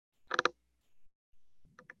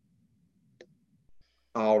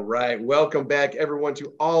All right. Welcome back, everyone,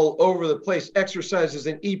 to All Over the Place Exercises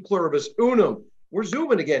in E Pluribus Unum. We're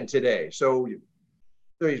Zooming again today. So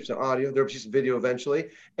there'll be some audio, there'll be some video eventually.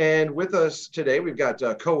 And with us today, we've got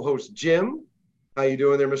co-host Jim. How you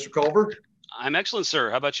doing there, Mr. Culver? I'm excellent,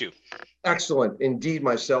 sir. How about you? Excellent. Indeed,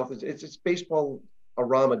 myself. It's baseball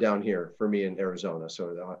arama down here for me in Arizona.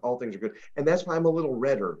 So all things are good. And that's why I'm a little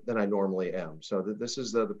redder than I normally am. So this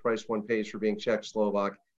is the price one pays for being Czech,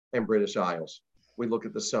 Slovak, and British Isles. We look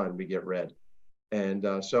at the sun, we get red. And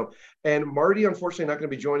Marty, unfortunately, not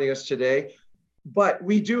going to be joining us today, but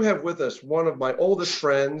we do have with us one of my oldest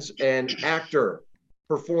friends and actor,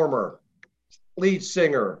 performer, lead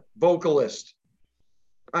singer, vocalist.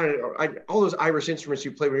 I don't know, all those Irish instruments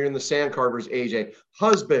you play when you're in the Sandcarvers, AJ,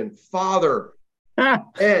 husband, father,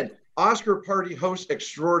 and Oscar party host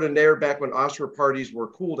extraordinaire back when Oscar parties were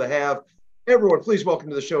cool to have. Everyone, please welcome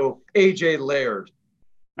to the show, AJ Laird.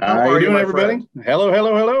 How are you doing, everybody? Friend?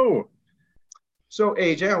 Hello. So,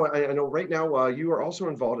 AJ, I know right now you are also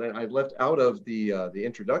involved, and I left out of the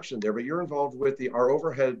introduction there, but you're involved with our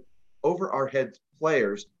Over Our Head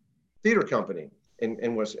Players theater company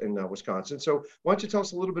in Wisconsin. So, why don't you tell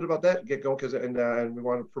us a little bit about that? Get going, and we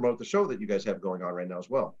want to promote the show that you guys have going on right now as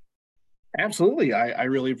well. Absolutely, I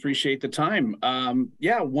really appreciate the time.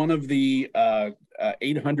 One of the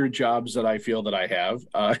 800 jobs that I feel that I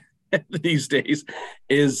have. These days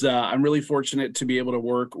is I'm really fortunate to be able to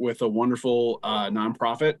work with a wonderful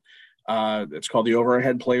nonprofit. It's called the Over Our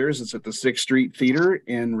Head Players. It's at the 6th Street Theater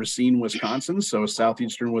in Racine, Wisconsin. So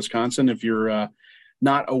southeastern Wisconsin, if you're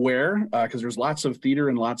not aware, because there's lots of theater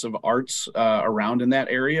and lots of arts around in that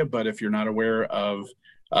area. But if you're not aware of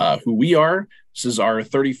who we are, this is our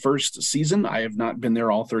 31st season. I have not been there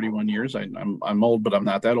all 31 years. I'm old, but I'm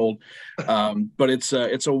not that old. But it's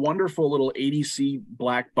a wonderful little 80-seat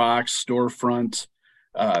black box storefront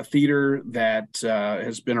theater that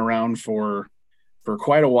has been around for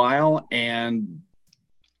quite a while, and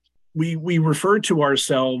we refer to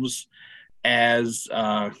ourselves as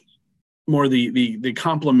more the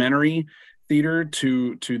complementary theater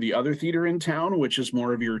to the other theater in town, which is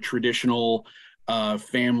more of your traditional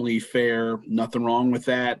family fare. Nothing wrong with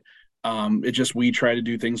that. We try to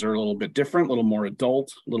do things that are a little bit different, a little more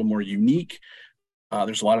adult, a little more unique.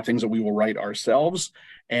 There's a lot of things that we will write ourselves,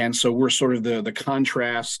 and so we're sort of the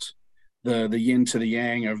contrast, the yin to the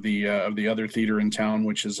yang of the other theater in town,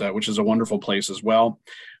 which is a wonderful place as well.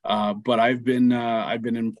 But I've been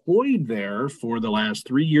employed there for the last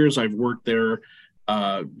 3 years. I've worked there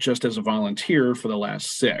just as a volunteer for the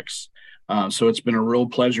last 6. So it's been a real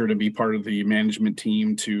pleasure to be part of the management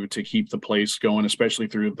team to keep the place going, especially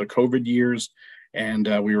through the COVID years. And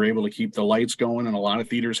we were able to keep the lights going, and a lot of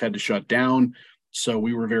theaters had to shut down. So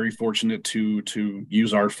we were very fortunate to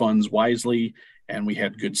use our funds wisely, and we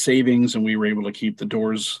had good savings, and we were able to keep the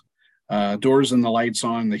doors and the lights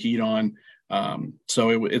on, the heat on.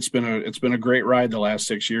 So it's been a great ride the last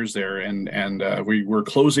 6 years there, and we're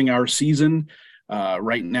closing our season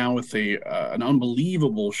right now with an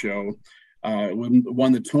unbelievable show.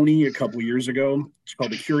 Won the Tony a couple years ago. It's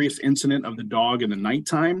called The Curious Incident of the Dog in the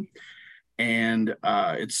Nighttime. And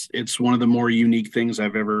it's one of the more unique things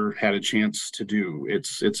I've ever had a chance to do.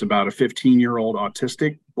 It's about a 15-year-old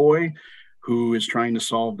autistic boy who is trying to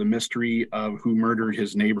solve the mystery of who murdered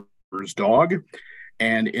his neighbor's dog.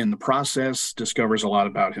 And in the process, discovers a lot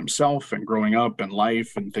about himself and growing up and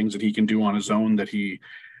life and things that he can do on his own that he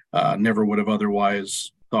never would have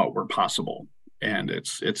otherwise thought were possible. And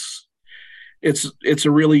it's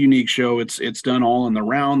a really unique show. It's done all in the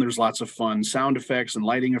round. There's lots of fun sound effects and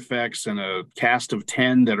lighting effects, and a cast of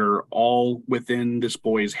 10 that are all within this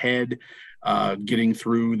boy's head, getting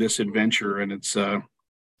through this adventure. And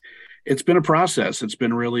it's been a process. It's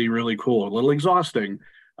been really, really cool. A little exhausting,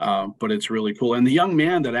 but it's really cool. And the young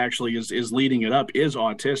man that actually is leading it up is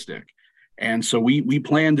autistic. And so we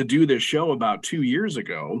planned to do this show about 2 years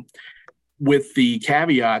ago, with the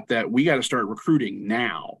caveat that we got to start recruiting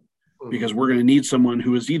now, because we're going to need someone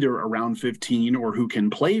who is either around 15 or who can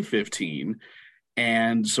play 15.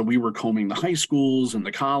 And so we were combing the high schools and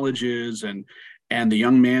the colleges, and the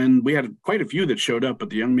young man, we had quite a few that showed up, but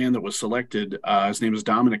the young man that was selected, his name is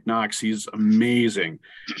Dominic Knox. He's amazing.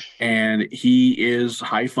 And he is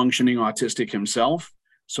high functioning autistic himself.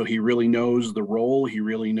 So he really knows the role. He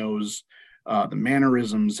really knows the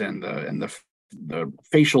mannerisms and the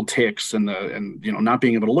facial tics and not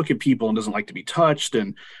being able to look at people and doesn't like to be touched,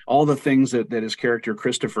 and all the things that his character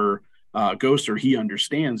Christopher goes through, he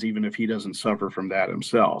understands, even if he doesn't suffer from that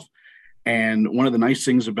himself. And one of the nice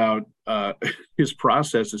things about his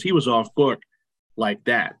process is he was off book like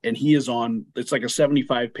that, and he is on, it's like a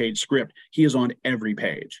 75-page script. He is on every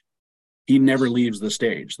page. he never leaves the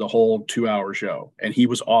stage the whole 2-hour show, and he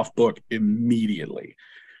was off book immediately.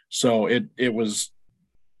 So it was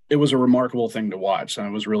a remarkable thing to watch, and I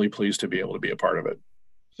was really pleased to be able to be a part of it.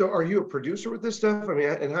 So are you a producer with this stuff? I mean,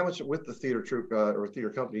 and how much with the theater troupe or theater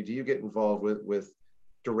company do you get involved with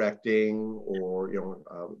directing or,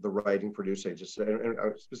 the writing, producing, just and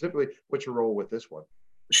specifically what's your role with this one?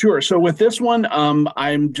 Sure. So with this one,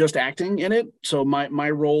 I'm just acting in it. So my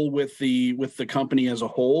role with the company as a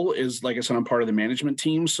whole is, like I said, I'm part of the management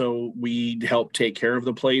team. So we help take care of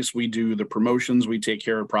the place. We do the promotions. We take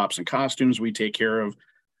care of props and costumes. We take care of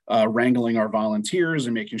wrangling our volunteers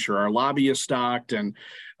and making sure our lobby is stocked, and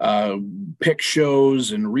pick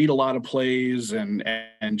shows and read a lot of plays and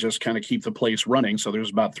just kind of keep the place running. So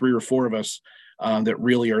there's about 3 or 4 of us that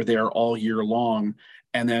really are there all year long.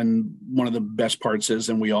 And then one of the best parts is,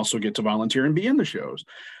 and we also get to volunteer and be in the shows.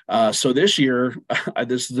 So this year,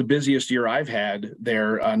 this is the busiest year I've had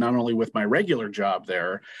there, not only with my regular job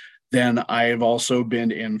there, then I've also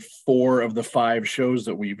been in 4 of the 5 shows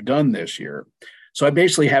that we've done this year. So I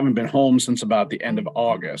basically haven't been home since about the end of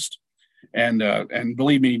August. And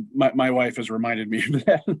believe me, my wife has reminded me of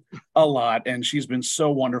that a lot. And she's been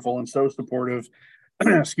so wonderful and so supportive.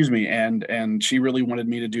 Excuse me. And she really wanted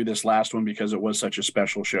me to do this last one because it was such a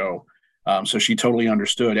special show. So she totally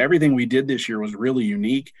understood. Everything we did this year was really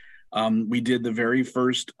unique. We did the very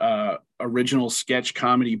first original sketch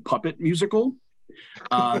comedy puppet musical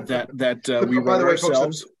that we wrote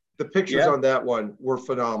ourselves. Folks, the pictures on that one were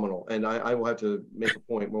phenomenal. And I will have to make a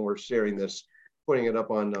point when we're sharing this, putting it up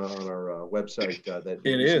on our website that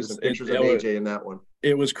it is some pictures of AJ in that one.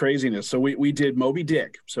 It was craziness. So we did Moby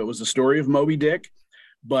Dick. So it was the story of Moby Dick,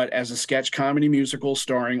 but as a sketch comedy musical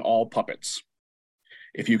starring all puppets,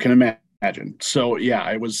 if you can imagine. So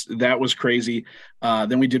yeah, that was crazy.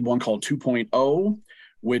 Then we did one called 2.0,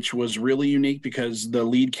 which was really unique because the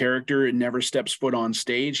lead character never steps foot on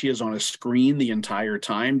stage. He is on a screen the entire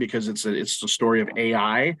time because it's the story of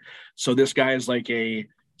AI. So this guy is like a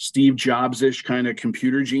Steve Jobs-ish kind of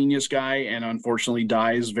computer genius guy, and unfortunately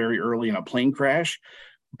dies very early in a plane crash.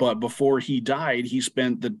 But before he died, he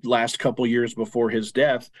spent the last couple years before his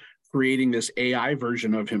death creating this AI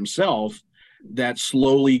version of himself that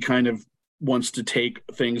slowly kind of wants to take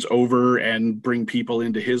things over and bring people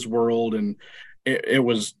into his world. And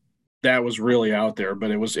that was really out there, but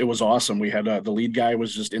it was awesome. We had the lead guy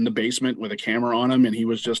was just in the basement with a camera on him, and he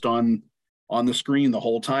was just on the screen the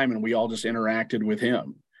whole time, and we all just interacted with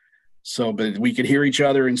him. So, but we could hear each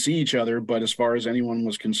other and see each other, but as far as anyone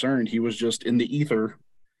was concerned, he was just in the ether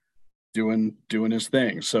doing his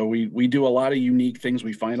thing. So we do a lot of unique things.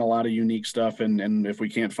 We find a lot of unique stuff, and if we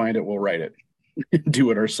can't find it, we'll write it, do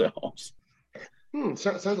it ourselves.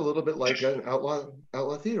 Sounds a little bit like an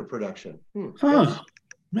outlaw theater production.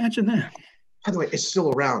 Imagine that. By the way, it's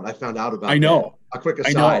still around. I found out about it. I know. A quick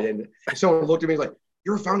aside, and someone looked at me like,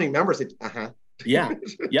 "You're a founding member." I said, "Uh-huh." Yeah.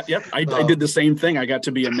 Yep. I did the same thing. I got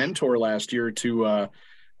to be a mentor last year to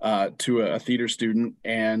a theater student,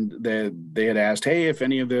 and they had asked, hey, if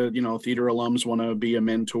any of the theater alums want to be a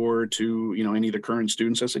mentor to any of the current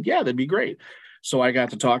students. I said, yeah, that'd be great. So I got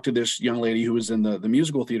to talk to this young lady who was in the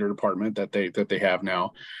musical theater department that they have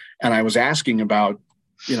now, and I was asking about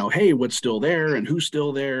hey, what's still there and who's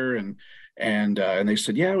still there, and they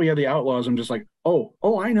said, yeah, we have the Outlaws. I'm just like, oh,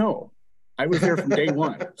 I know. I was there from day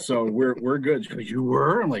one, so we're good. Like, you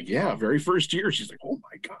were? I'm like, yeah, very first year. She's like, oh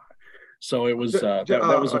my God. So it was that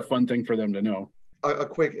was a fun thing for them to know. A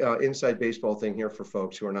quick inside baseball thing here for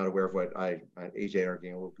folks who are not aware of what AJ are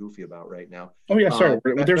getting a little goofy about right now. Oh yeah, sorry.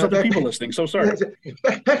 There's other people listening, so sorry.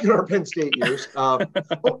 Back in our Penn State years,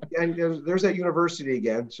 and there's that university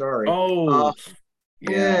again. Sorry. Oh,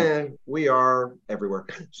 yeah. We are everywhere.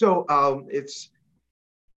 So it's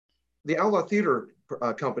the Outlaw Theater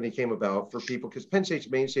company came about for people because Penn State's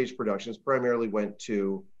main stage productions primarily went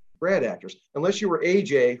to grad actors, unless you were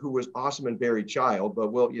AJ, who was awesome in Buried Child,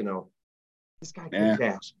 but this guy kicks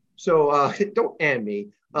ass. So don't and me.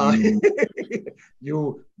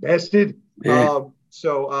 You bested. Yeah.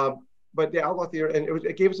 But the Outlaw Theater, and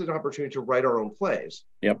it gave us an opportunity to write our own plays.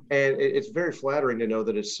 Yep. And it's very flattering to know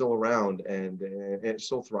that it's still around and it's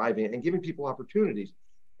still thriving and giving people opportunities.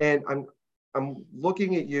 And I'm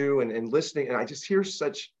looking at you and listening, and I just hear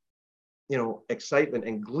such, excitement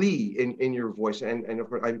and glee in your voice. And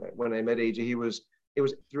when I met AJ, it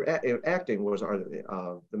was through acting was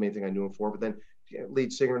the main thing I knew him for. But then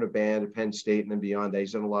lead singer in a band at Penn State, and then beyond that,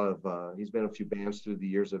 he's done a lot of. He's been in a few bands through the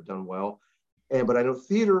years that have done well. But I know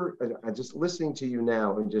theater. I'm just listening to you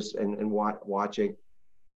now and watching.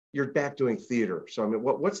 you're back doing theater. So I mean,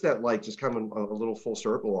 what's that like? Just coming a little full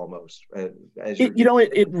circle almost, as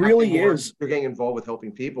It really is. You're getting involved with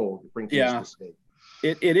helping people bring things Yeah, to state.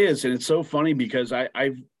 it is, and it's so funny because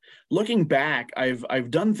I've looking back,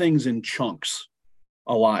 I've done things in chunks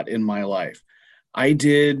a lot in my life. I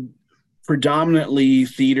did predominantly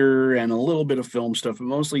theater and a little bit of film stuff, but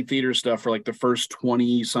mostly theater stuff for like the first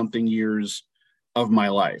 20 something years of my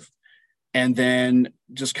life. And then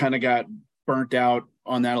just kind of got burnt out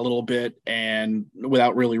on that a little bit and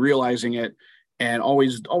without really realizing it, and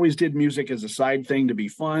always did music as a side thing to be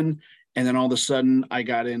fun. And then all of a sudden I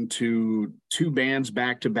got into two bands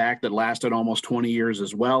back to back that lasted almost 20 years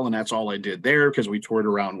as well. And that's all I did there because we toured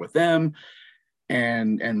around with them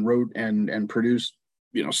and wrote and produced,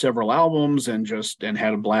 several albums and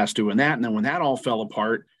had a blast doing that. And then when that all fell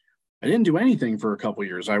apart, I didn't do anything for a couple of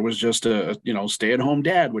years. I was just a, stay-at-home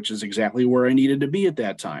dad, which is exactly where I needed to be at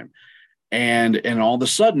that time. And all of a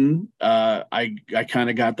sudden, I kind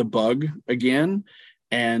of got the bug again.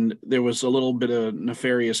 And there was a little bit of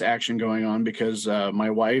nefarious action going on because my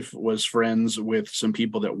wife was friends with some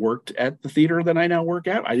people that worked at the theater that I now work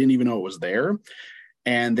at. I didn't even know it was there.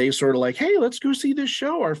 And they sort of like, hey, let's go see this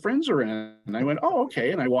show. Our friends are in it. And I went, oh,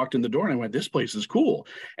 okay. And I walked in the door and I went, this place is cool.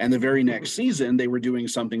 And the very next season, they were doing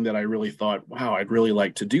something that I really thought, wow, I'd really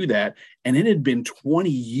like to do that. And it had been 20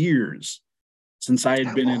 years since I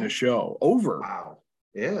had been in a show. Wow.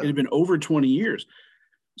 Yeah. It had been over 20 years.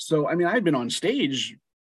 So, I mean, I'd been on stage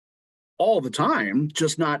all the time,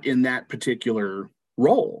 just not in that particular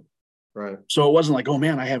role. Right. So it wasn't like, oh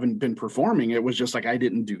man, I haven't been performing. It was just like, I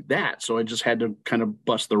didn't do that. So I just had to kind of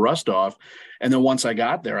bust the rust off. And then once I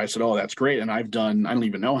got there, I said, oh, that's great. And I've done, I don't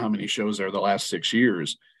even know how many shows there the last 6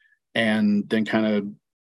 years. And then kind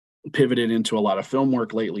of pivoted into a lot of film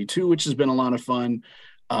work lately too, which has been a lot of fun.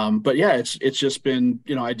 But yeah, it's just been,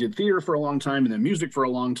 I did theater for a long time and then music for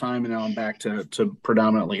a long time. And now I'm back to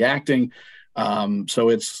predominantly acting. So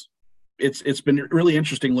it's been really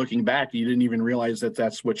interesting looking back. You didn't even realize that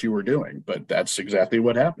that's what you were doing, but that's exactly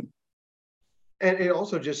what happened. And it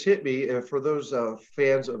also just hit me for those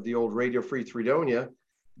fans of the old Radio Free Fredonia,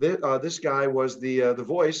 this guy was the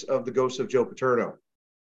voice of the ghost of Joe Paterno.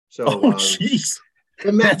 So, jeez.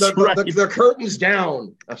 The curtain's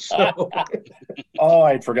down. So. Oh,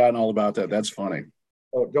 I'd forgotten all about that. That's funny.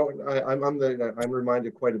 Oh, I'm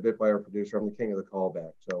reminded quite a bit by our producer. I'm the king of the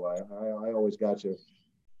callback, so I always got you.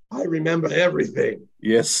 I remember everything.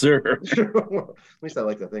 Yes, sir. At least I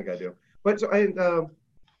like to think I do. But so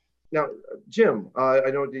now, Jim,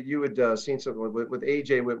 I know that you had seen something with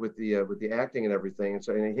AJ with the acting and everything, and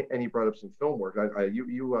so and he brought up some film work.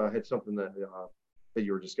 You had something that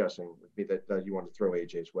you were discussing with me that you wanted to throw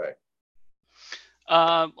AJ's way.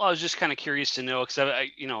 Well, I was just kind of curious to know because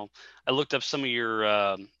I looked up some of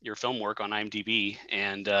your film work on IMDb,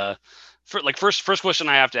 and first question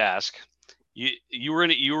I have to ask. You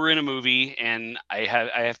were in a movie, and I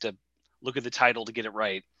have to look at the title to get it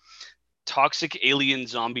right. Toxic Alien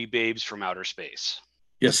Zombie Babes from Outer Space.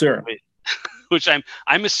 Yes, sir. Which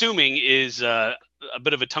I'm assuming is a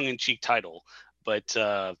bit of a tongue-in-cheek title, but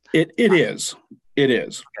it is.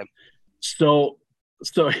 Okay. So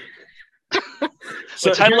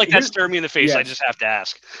a title like that stared me in the face. Yes. I just have to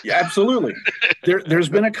ask. Yeah, absolutely. There's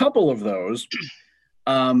been a couple of those.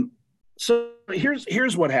 So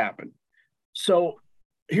here's what happened. So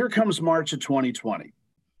here comes March of 2020.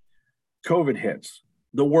 COVID hits.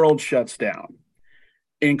 The world shuts down,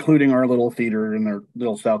 including our little theater in our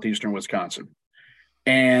little southeastern Wisconsin.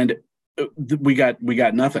 And we got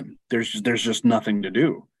nothing. There's just nothing to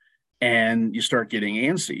do. And you start getting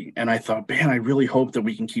antsy. And I thought, man, I really hope that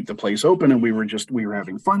we can keep the place open. And we were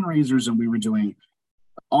having fundraisers and we were doing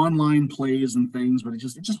online plays and things, but it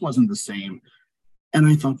just wasn't the same. And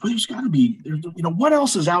I thought, well, there's got to be, what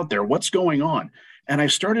else is out there? What's going on? And I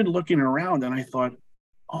started looking around and I thought,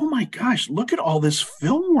 oh my gosh, look at all this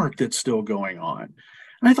film work that's still going on.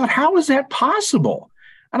 And I thought, how is that possible?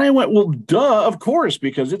 And I went, well, duh, of course,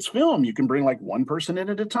 because it's film. You can bring like one person in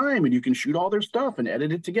at a time and you can shoot all their stuff and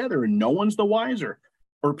edit it together and no one's the wiser.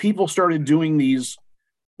 Or people started doing these,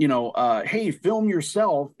 hey, film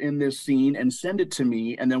yourself in this scene and send it to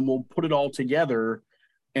me and then we'll put it all together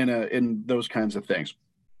in those kinds of things.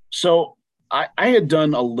 So I had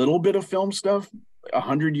done a little bit of film stuff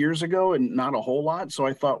 100 years ago and not a whole lot. So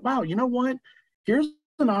I thought, wow, you know what? Here's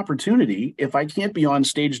an opportunity. If I can't be on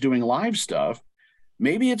stage doing live stuff,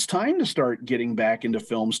 maybe it's time to start getting back into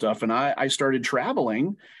film stuff. And I started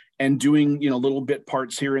traveling and doing, little bit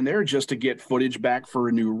parts here and there just to get footage back for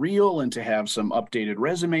a new reel and to have some updated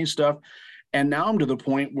resume stuff. And now I'm to the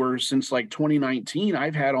point where since like 2019,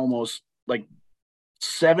 I've had almost like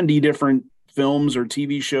 70 different films or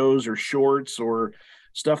TV shows or shorts or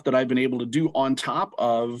stuff that I've been able to do on top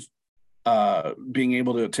of being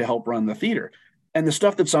able to help run the theater. And the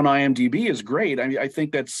stuff that's on IMDb is great. I mean, I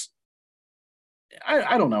think that's,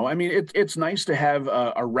 I don't know. I mean, it's nice to have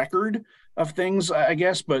a record of things, I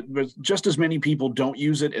guess, but just as many people don't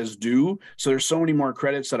use it as do. So there's so many more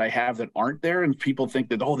credits that I have that aren't there. And people think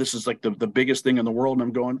that, oh, this is like the biggest thing in the world. And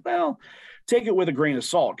I'm going, well, take it with a grain of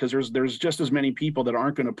salt, because there's just as many people that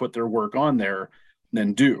aren't going to put their work on there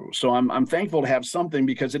than do. So I'm thankful to have something,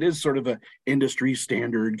 because it is sort of a industry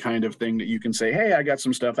standard kind of thing that you can say, hey, I got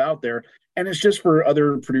some stuff out there. And it's just for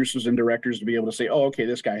other producers and directors to be able to say, oh, okay,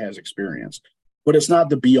 this guy has experience. But it's not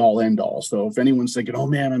the be all end all. So if anyone's thinking, oh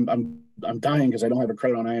man, I'm dying because I don't have a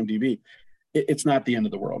credit on IMDb, it's not the end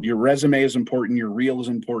of the world. Your resume is important. Your reel is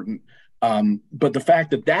important. But the fact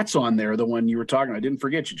that that's on there, the one you were talking, I didn't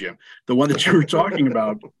forget you, Jim, the one that you were talking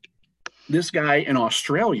about, this guy in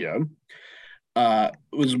Australia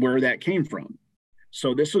was where that came from.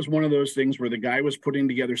 So this was one of those things where the guy was putting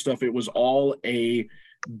together stuff. It was all a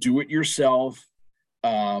do-it-yourself.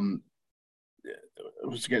 The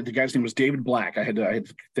guy's name was David Black. I had to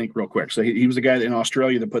think real quick. So he was the guy in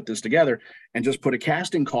Australia that put this together and just put a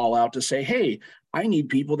casting call out to say, hey, I need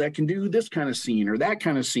people that can do this kind of scene or that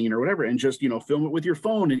kind of scene or whatever, and just, film it with your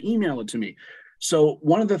phone and email it to me. So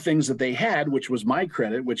one of the things that they had, which was my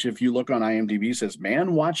credit, which if you look on IMDb says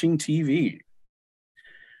man watching TV.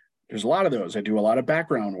 There's a lot of those. I do a lot of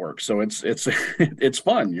background work. So it's it's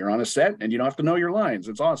fun. You're on a set and you don't have to know your lines.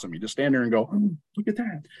 It's awesome. You just stand there and go, oh, look at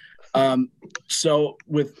that. So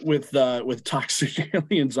with Toxic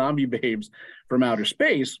Alien Zombie Babes from Outer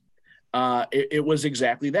Space, it was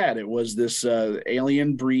exactly that. It was this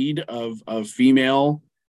alien breed of female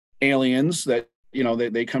aliens that,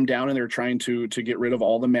 they come down and they're trying to get rid of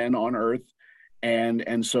all the men on Earth.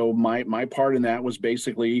 And so my part in that was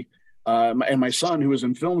basically, and my son, who was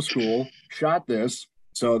in film school, shot this.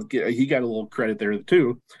 So he got a little credit there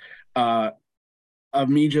too. Of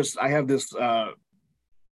me I have this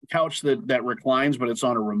couch that reclines, but it's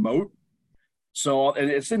on a remote. So, and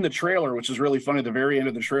it's in the trailer, which is really funny. At the very end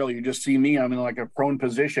of the trailer, you just see me. I'm in like a prone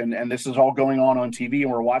position, and this is all going on TV,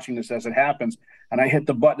 and we're watching this as it happens. And I hit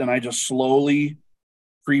the button, and I just slowly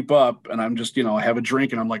creep up, and I'm just, I have a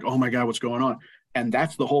drink, and I'm like, oh my God, what's going on? And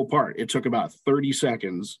that's the whole part. It took about 30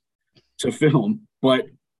 seconds to film, but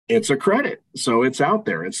it's a credit. So it's out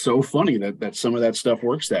there. It's so funny that some of that stuff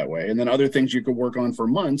works that way. And then other things you could work on for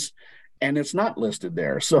months, and it's not listed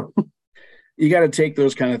there. So you got to take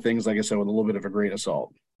those kind of things, like I said, with a little bit of a grain of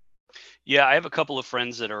salt. Yeah, I have a couple of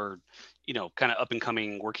friends that are, kind of up and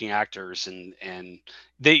coming working actors, and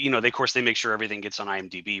they, of course, they make sure everything gets on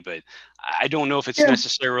IMDb, but I don't know if it's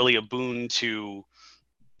necessarily a boon to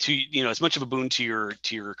as much of a boon to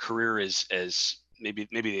your career as maybe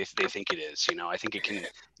they think it is. I think it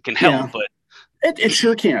can help, but it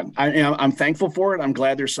sure can. I'm thankful for it. I'm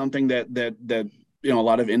glad there's something that a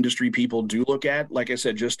lot of industry people do look at, like I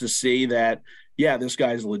said, just to say that, yeah, this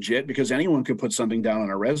guy's legit, because anyone could put something down on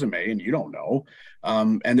a resume and you don't know.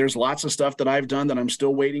 And there's lots of stuff that I've done that I'm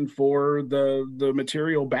still waiting for the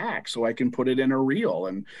material back so I can put it in a reel.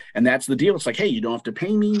 And that's the deal. It's like, hey, you don't have to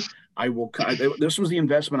pay me. This was the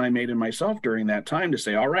investment I made in myself during that time to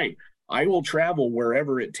say, all right, I will travel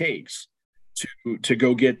wherever it takes to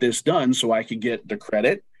go get this done so I can get the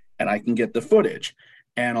credit and I can get the footage.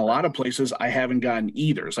 And a lot of places I haven't gotten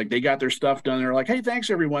either. It's like they got their stuff done. They're like, hey, thanks,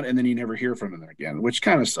 everyone. And then you never hear from them again, which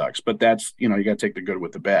kind of sucks. But that's, you got to take the good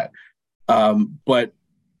with the bad. But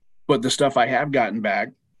the stuff I have gotten back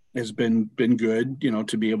has been good,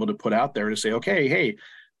 to be able to put out there to say, okay, hey,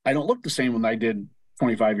 I don't look the same when I did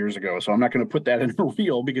 25 years ago. So I'm not going to put that in a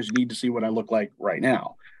reel, because you need to see what I look like right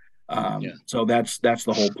now. So that's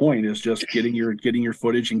the whole point, is just getting your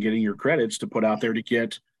footage and getting your credits to put out there to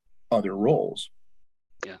get other roles.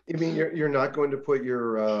 Yeah. You mean you're not going to put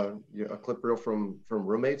a clip reel from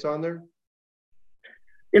Roommates on there?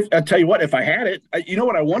 If I tell you what, if I had it, you know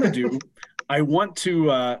what I want to do? I want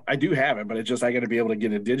to. I do have it, but I got to be able to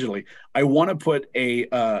get it digitally. I want to put a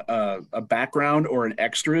background or an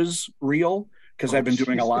extras reel, because I've been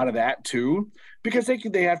doing a lot of that too. Because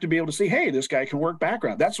they have to be able to see, hey, this guy can work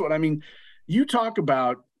background. That's what I mean. You talk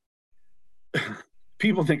about.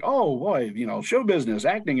 People think, oh boy, show business,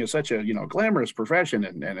 acting is such a glamorous profession,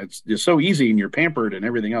 and it's just so easy, and you're pampered and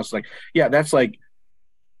everything else. Like, yeah, that's like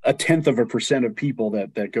 0.1% of people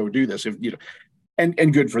that go do this, if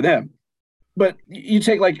and good for them. But you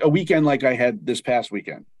take like a weekend like I had this past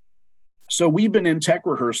weekend. So we've been in tech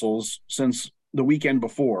rehearsals since the weekend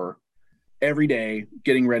before, every day,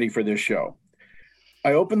 getting ready for this show.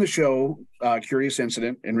 I opened the show, Curious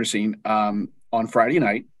Incident in Racine, on Friday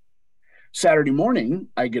night. Saturday morning,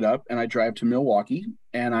 I get up and I drive to Milwaukee,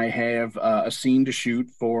 and I have a scene to shoot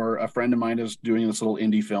for a friend of mine who's doing this little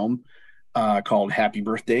indie film called Happy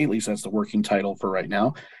Birthday. At least that's the working title for right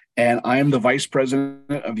now. And I am the vice president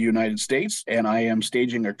of the United States, and I am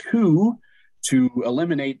staging a coup to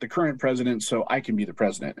eliminate the current president so I can be the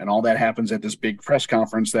president. And all that happens at this big press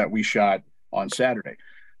conference that we shot on Saturday.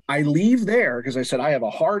 I leave there because I said, I have a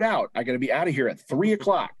hard out. I got to be out of here at 3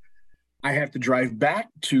 o'clock. I have to drive back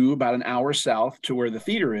to about an hour south to where the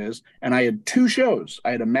theater is. And I had 2 shows.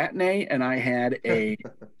 I had a matinee and I had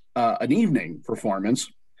an evening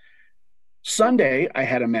performance. Sunday, I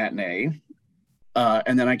had a matinee,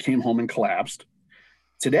 and then I came home and collapsed.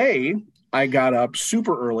 Today, I got up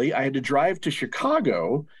super early. I had to drive to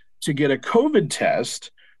Chicago to get a COVID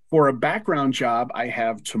test for a background job I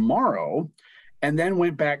have tomorrow, and then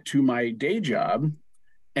went back to my day job,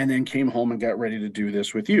 and then came home and got ready to do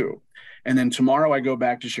this with you. And then tomorrow I go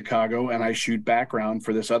back to Chicago and I shoot background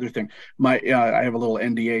for this other thing. I have a little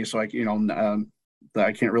NDA, so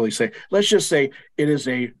I can't really say. Let's just say it is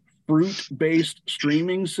a fruit-based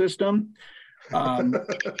streaming system.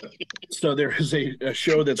 So there is a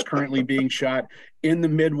show that's currently being shot in the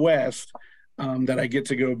Midwest that I get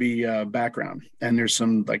to go be background, and there's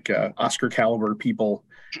some Oscar caliber people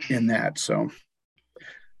in that. So,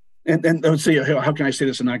 and let's see, how can I say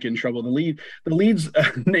this and not get in trouble? The lead's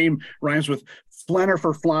name rhymes with Flanner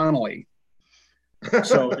for Flannelly.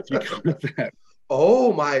 So if you come with that,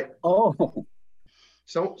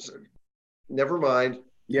 so never mind.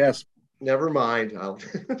 Yes. Never mind. I'll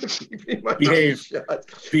keep my behave. Shut.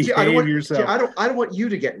 Behave yourself. I don't want you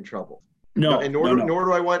to get in trouble. No, and nor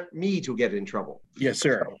do I want me to get in trouble. Yes,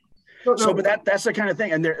 sir. So, but that's the kind of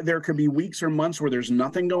thing. And there could be weeks or months where there's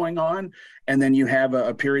nothing going on, and then you have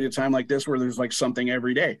a period of time like this where there's like something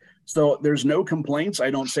every day. So there's no complaints.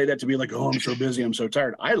 I don't say that to be like, oh, I'm so busy, I'm so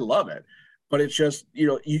tired. I love it. But it's just,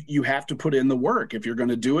 you have to put in the work. If you're going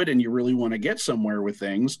to do it and you really want to get somewhere with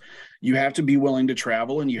things, you have to be willing to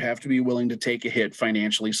travel, and you have to be willing to take a hit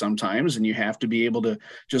financially sometimes. And you have to be able to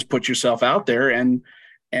just put yourself out there and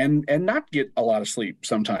not get a lot of sleep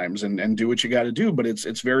sometimes and do what you got to do. But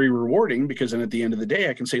it's very rewarding, because then at the end of the day,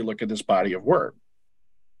 I can say, look at this body of work.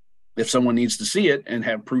 If someone needs to see it and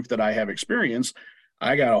have proof that I have experience,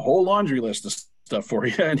 I got a whole laundry list of stuff for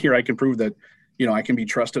you. And here I can prove that, I can be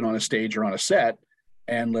trusted on a stage or on a set,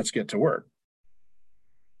 and let's get to work.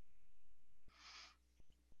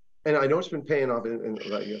 And I know it's been paying off. And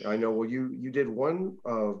I know, well, you did one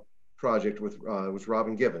project with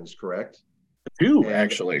Robin Givens, correct? 2,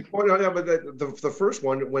 actually. Well, no, but the first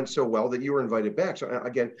one went so well that you were invited back. So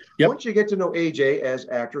again, yep. Once you get to know AJ as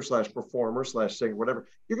actor / performer / singer, whatever,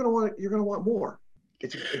 you're gonna want more.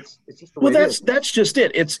 It's just the way that's just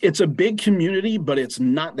it. It's a big community, but it's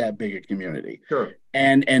not that big a community. Sure.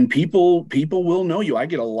 And people will know you. I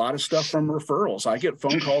get a lot of stuff from referrals. I get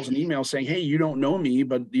phone calls and emails saying, hey, you don't know me,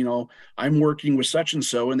 but I'm working with such and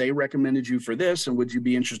so, and they recommended you for this, and would you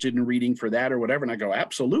be interested in reading for that or whatever? And I go,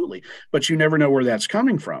 absolutely. But you never know where that's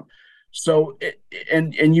coming from. So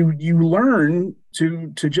and you learn to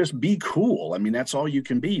just be cool. I mean, that's all you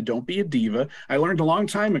can be. Don't be a diva. I learned a long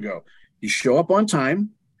time ago. You show up on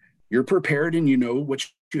time, you're prepared, and you know what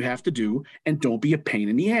you have to do, and don't be a pain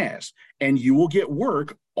in the ass, and you will get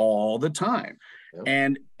work all the time.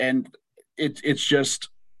 Yep. And it's just,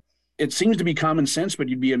 it seems to be common sense, but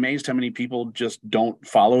you'd be amazed how many people just don't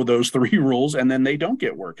follow those 3 rules, and then they don't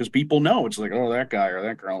get work, because people know it's like, oh, that guy or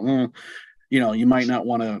that girl, you might not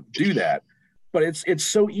want to do that. But it's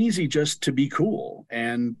so easy just to be cool.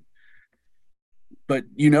 But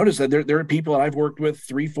you notice that there are people that I've worked with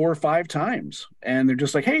 3, 4, 5 times, and they're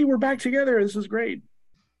just like, hey, we're back together. This is great.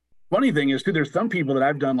 Funny thing is, too, there's some people that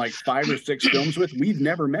I've done like 5 or 6 films with. We've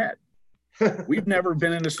never met. We've never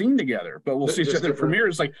been in a scene together, but we'll see each other at premiere.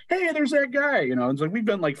 It's like, hey, there's that guy. It's like we've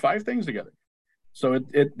done like 5 things together. So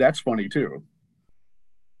that's funny, too.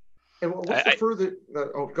 And what's the further?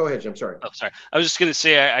 Go ahead, Jim. Sorry. Oh, sorry. I was just going to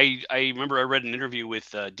say, I remember I read an interview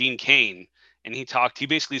with Dean Cain. And he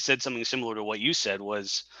basically said something similar to what you said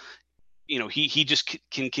was, he just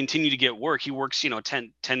can continue to get work. He works,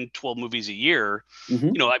 10, 12 movies a year,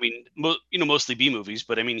 mm-hmm. Mostly B movies,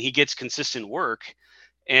 but I mean, he gets consistent work,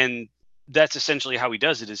 and that's essentially how he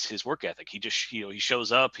does it, is his work ethic. He just, he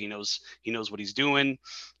shows up, he knows what he's doing.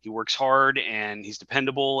 He works hard, and he's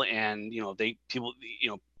dependable, and,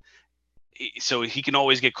 so he can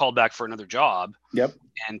always get called back for another job. Yep.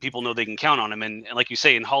 And people know they can count on him. And like you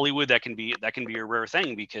say, in Hollywood, that can be a rare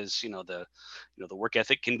thing, because, the work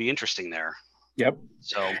ethic can be interesting there. Yep.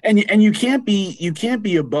 So, and you can't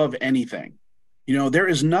be above anything. There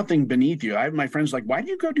is nothing beneath you. I have my friends like, why do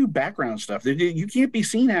you go do background stuff? You can't be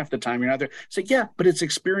seen half the time. You're not there. It's like, yeah, but it's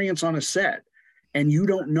experience on a set. And you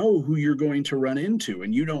don't know who you're going to run into.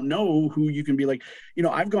 And you don't know who you can be like,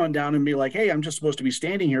 I've gone down and be like, hey, I'm just supposed to be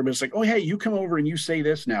standing here. But it's like, oh, hey, you come over and you say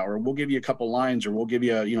this now, or we'll give you a couple lines, or we'll give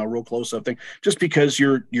you a, real close up thing, just because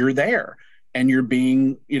you're there and you're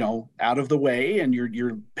being, out of the way, and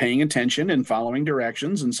you're paying attention and following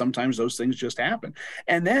directions. And sometimes those things just happen.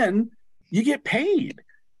 And then you get paid.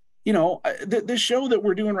 This show that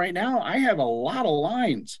we're doing right now, I have a lot of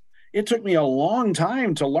lines. It took me a long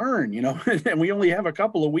time to learn, and we only have a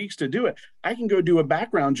couple of weeks to do it. I can go do a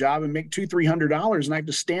background job and make $200-300, and I have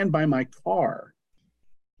to stand by my car.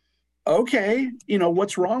 Okay,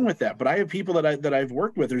 what's wrong with that? But I have people that I've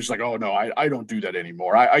worked with. They're just like, oh no, I don't do that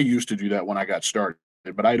anymore. I used to do that when I got started,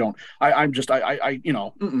 but I don't. Unless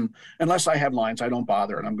I have lines, I don't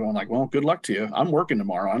bother. And I'm going like, well, good luck to you. I'm working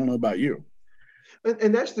tomorrow. I don't know about you.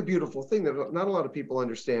 And that's the beautiful thing that not a lot of people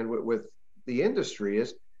understand with the industry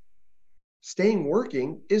is staying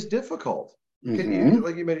working is difficult. Mm-hmm.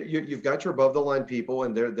 Like you mentioned, you've got your above the line people,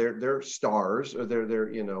 and they're stars, or they're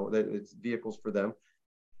it's vehicles for them.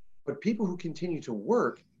 But people who continue to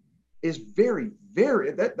work is very,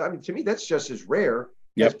 very, to me, that's just as rare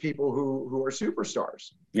as people who are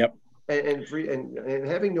superstars. Yep. And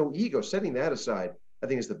having no ego, setting that aside, I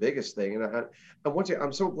think is the biggest thing. And once again,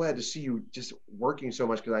 I'm so glad to see you just working so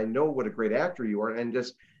much, because I know what a great actor you are, and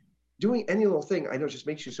just doing any little thing I know just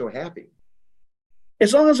makes you so happy.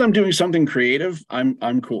 As long as I'm doing something creative,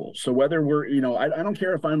 I'm cool. So whether we're, I don't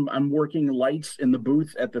care if I'm working lights in the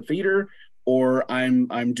booth at the theater, or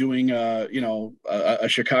I'm doing a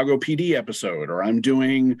Chicago PD episode, or I'm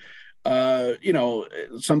doing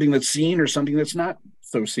something that's seen or something that's not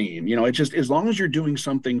so seen. It's just, as long as you're doing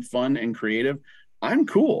something fun and creative, I'm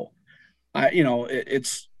cool.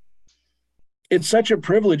 It's such a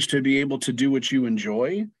privilege to be able to do what you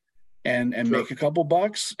enjoy and Sure. make a couple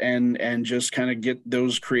bucks and just kind of get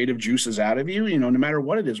those creative juices out of you, no matter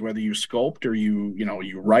what it is, whether you sculpt, or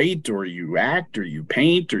you write, or you act, or you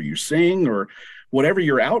paint, or you sing, or whatever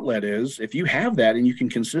your outlet is. If you have that and you can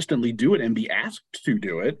consistently do it and be asked to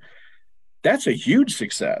do it, that's a huge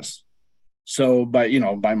success. So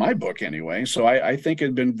by my book anyway. So I think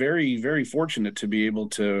I've been very, very fortunate to be able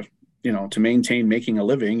to, to maintain making a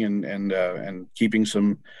living and keeping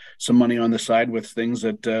some money on the side with things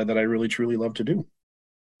that I really truly love to do.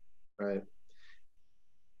 Right.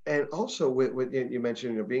 And also with you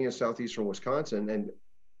mentioned, being in southeastern Wisconsin, and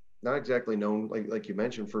not exactly known, like you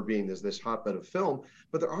mentioned, for being this hotbed of film,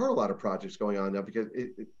 but there are a lot of projects going on now, because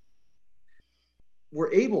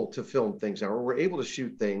we're able to film things now, or we're able to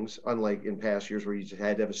shoot things, unlike in past years where you just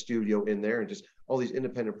had to have a studio in there and just all these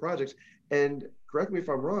independent projects. And correct me if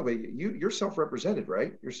I'm wrong, but you're self-represented,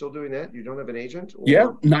 right? You're still doing that? You don't have an agent? Or...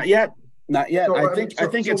 Yeah, not yet. So, I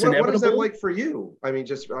think it's inevitable. What is that like for you? I mean,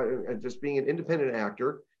 just being an independent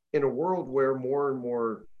actor in a world where more and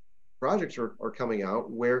more projects are coming out,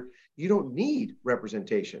 where you don't need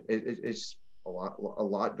representation. It's a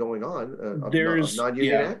lot going on of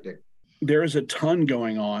non-union acting. There's a ton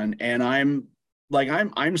going on, and I'm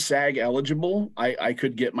SAG eligible. I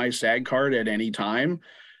could get my SAG card at any time.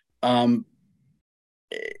 At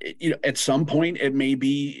some point it may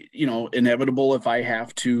be, inevitable, if I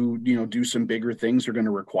have to, do some bigger things are going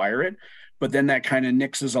to require it. But then that kind of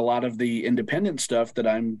nixes a lot of the independent stuff that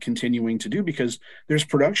I'm continuing to do, because there's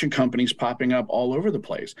production companies popping up all over the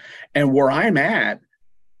place. And where I'm at,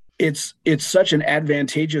 it's such an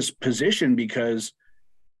advantageous position, because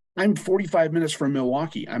I'm 45 minutes from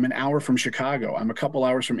Milwaukee. I'm an hour from Chicago. I'm a couple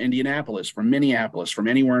hours from Indianapolis, from Minneapolis, from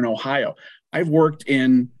anywhere in Ohio. I've worked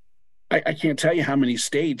in, I can't tell you how many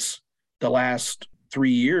states the last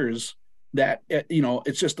 3 years that,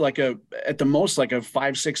 it's just at the most like a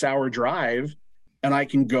 5-6 hour drive, and I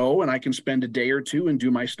can go and I can spend a day or two and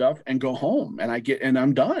do my stuff and go home, and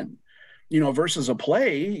I'm done, versus a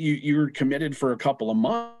play, you're committed for a couple of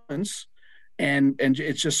months. And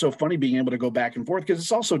it's just so funny being able to go back and forth, because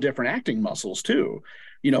it's also different acting muscles too.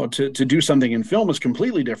 To do something in film is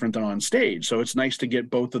completely different than on stage. So it's nice to get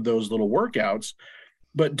both of those little workouts.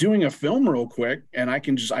 But doing a film real quick, and I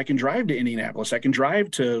can drive to Indianapolis, I can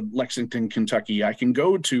drive to Lexington, Kentucky, I can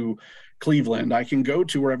go to Cleveland, I can go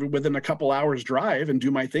to wherever within a couple hours drive and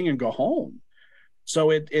do my thing and go home.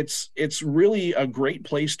 So it's really a great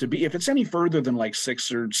place to be. If it's any further than like 6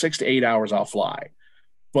 to 8 hours, I'll fly.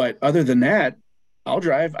 But other than that, I'll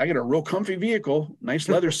drive. I got a real comfy vehicle, nice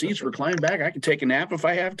leather seats, recline back. I can take a nap if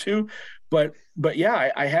I have to. But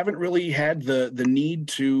yeah, I haven't really had the need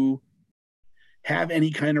to have any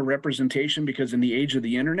kind of representation, because in the age of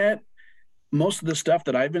the internet, most of the stuff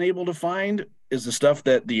that I've been able to find is the stuff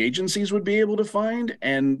that the agencies would be able to find,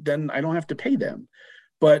 and then I don't have to pay them.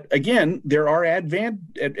 But again, there are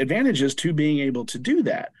advantages to being able to do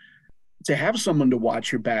that, to have someone to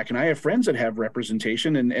watch your back. And I have friends that have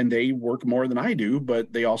representation, and they work more than I do,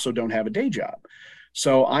 but they also don't have a day job.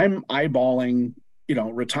 So I'm eyeballing,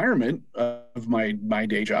 retirement of my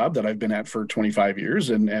day job that I've been at for 25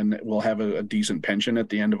 years, and will have a decent pension at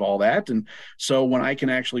the end of all that. And so when I can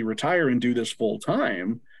actually retire and do this full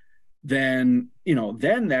time, then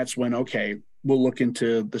that's when, okay, we'll look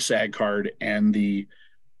into the SAG card and the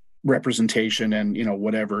representation and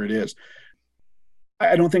whatever it is.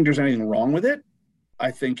 I don't think there's anything wrong with it.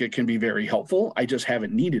 I think it can be very helpful. I just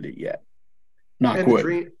haven't needed it yet. Not And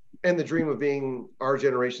good. the dream of being our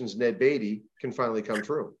generation's Ned Beatty can finally come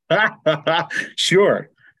true. Sure.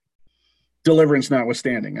 Deliverance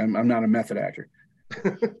notwithstanding. I'm not a method actor.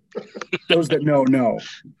 Those that know.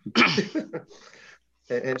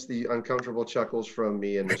 Hence the uncomfortable chuckles from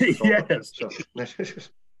me and Mr. Fuller. Yes. So,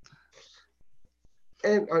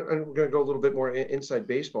 and I'm going to go a little bit more inside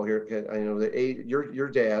baseball here. I know that your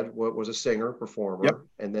dad was a singer, performer, yep.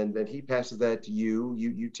 And then he passes that to you.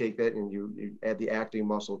 You take that and you add the acting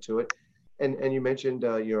muscle to it. And you mentioned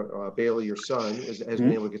Bailey, your son, has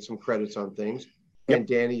been able to get some credits on things. Yep. And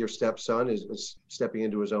Danny, your stepson, is stepping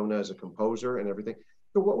into his own as a composer and everything.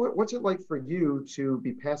 So what's it like for you to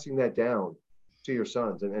be passing that down to your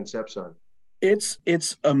sons and stepson?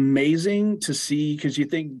 It's amazing to see, because you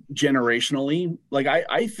think generationally, like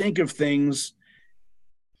I think of things,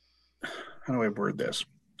 how do I word this?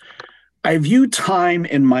 I view time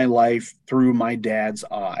in my life through my dad's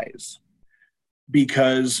eyes,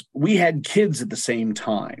 because we had kids at the same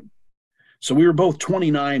time. So we were both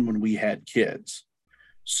 29 when we had kids.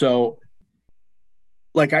 So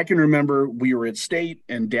like I can remember we were at state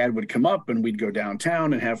and dad would come up and we'd go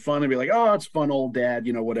downtown and have fun and be like, oh, it's fun, old dad,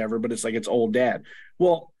 whatever. But it's like, it's old dad.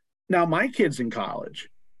 Well, now my kid's in college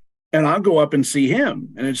and I'll go up and see him.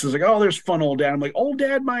 And it's just like, oh, there's fun, old dad. I'm like, old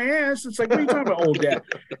dad, my ass. It's like, what are you talking about, old dad?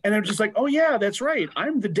 And I'm just like, oh, yeah, that's right.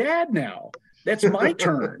 I'm the dad now. That's my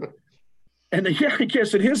turn. And then, yeah, I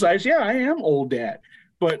guess in his eyes, yeah, I am old dad.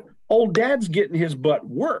 But old dad's getting his butt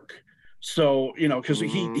work. So, because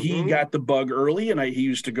he got the bug early, and he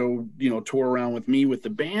used to go, tour around with me with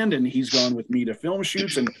the band, and he's gone with me to film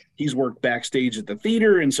shoots, and he's worked backstage at the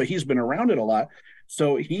theater. And so he's been around it a lot.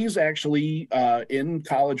 So he's actually in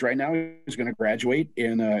college right now. He's going to graduate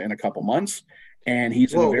in a couple months, and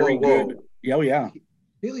he's in a very good. Oh, yeah.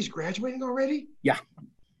 Bailey's graduating already? Yeah.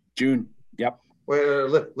 June. Yep.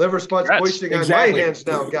 Liver spots hoisting on my hands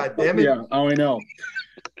now. God damn it. Yeah. Oh, I know.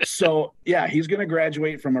 So yeah, he's going to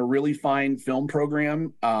graduate from a really fine film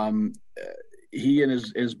program. He and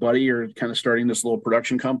his buddy are kind of starting this little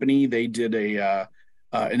production company. They did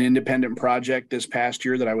an independent project this past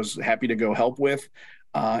year that I was happy to go help with,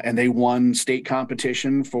 and they won state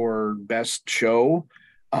competition for best show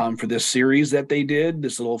for this series that they did.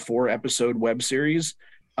 This little 4-episode web series,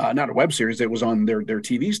 not a web series. It was on their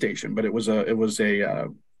TV station, but it was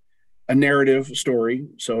a narrative story.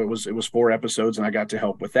 So it was 4 episodes, and I got to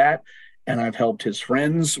help with that. And I've helped his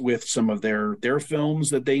friends with some of their films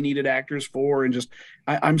that they needed actors for. And just,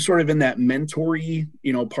 I'm sort of in that mentory,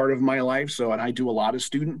 part of my life. So, and I do a lot of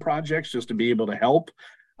student projects just to be able to help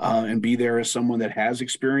and be there as someone that has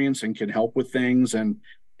experience and can help with things.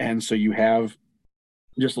 And so you have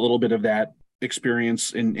just a little bit of that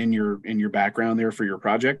experience in your background there for your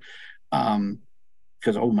project.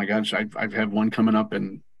 Because, oh my gosh, I've had one coming up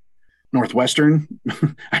in Northwestern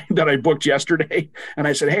that I booked yesterday. And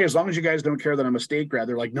I said, hey, as long as you guys don't care that I'm a state grad.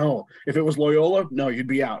 They're like, no, if it was Loyola, no, you'd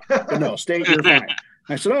be out. But no, state, you're fine.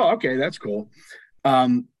 I said, oh, okay, that's cool.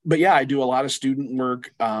 But yeah, I do a lot of student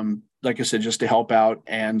work, like I said, just to help out.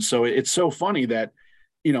 And so it's so funny that,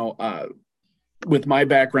 with my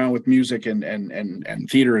background with music and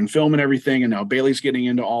theater and film and everything, and now Bailey's getting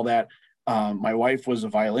into all that. My wife was a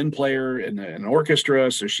violin player in an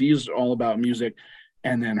orchestra, so she's all about music.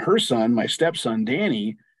 And then her son, my stepson,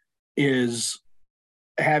 Danny, is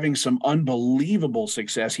having some unbelievable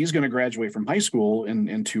success. He's going to graduate from high school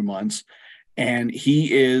in 2 months, and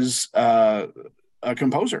he is a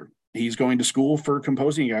composer. He's going to school for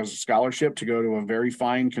composing. He has a scholarship to go to a very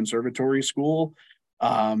fine conservatory school,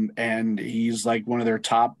 and he's like one of their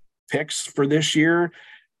top picks for this year.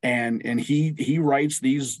 And he writes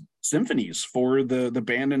these symphonies for the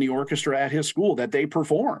band and the orchestra at his school that they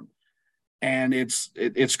perform. And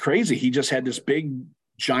it's crazy. He just had this big,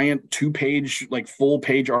 giant 2-page, like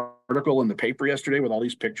full-page article in the paper yesterday with all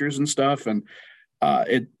these pictures and stuff. And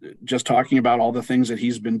it just talking about all the things that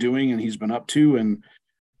he's been doing and he's been up to. And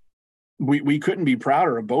we couldn't be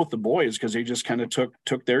prouder of both the boys, because they just kind of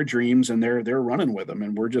took their dreams and they're running with them,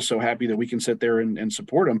 and we're just so happy that we can sit there and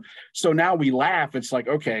support them. So now we laugh. It's like,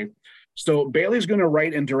 okay, so Bailey's going to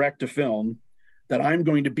write and direct a film that I'm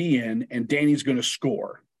going to be in, and Danny's going to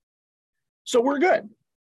score. So we're good.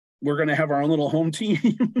 We're going to have our own little home team.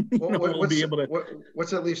 We'll be able to.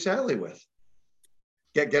 What's that leave Sally with?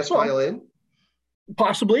 Get guest violin?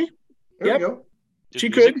 Possibly. There you go. She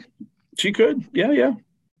could. Yeah.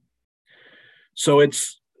 So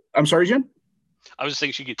I'm sorry, Jen? I was just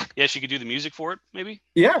thinking she could do the music for it, maybe.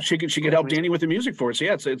 Yeah, she could help Danny with the music for it. So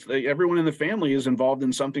yeah, it's everyone in the family is involved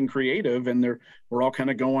in something creative, and we're all kind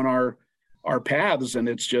of going our paths, and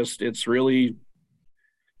it's really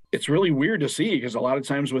weird to see, because a lot of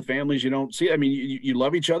times with families you don't see. I mean, you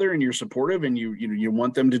love each other and you're supportive, and you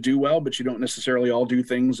want them to do well, but you don't necessarily all do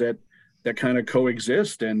things that kind of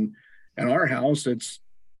coexist. And in our house,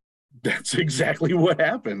 that's exactly what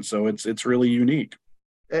happened. So it's really unique.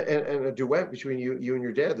 And a duet between you and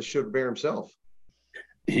your dad, the Sugar Bear himself.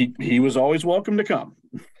 He was always welcome to come.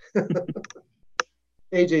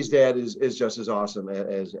 AJ's dad is just as awesome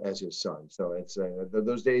as his son. So it's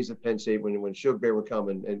those days at Penn State when Sugar Bear would come,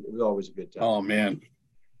 and it was always a good time. Oh man,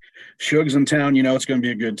 Sugar's in town. It's going to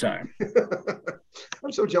be a good time.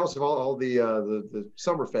 I'm so jealous of all the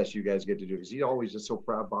summer fest you guys get to do, because he's always just so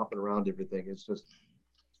proud, bopping around everything.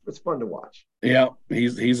 It's fun to watch. Yeah,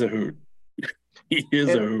 he's a hoot. He is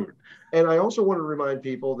a hoot. And I also want to remind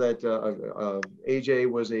people that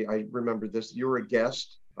AJ I remember this, you were a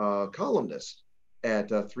guest columnist at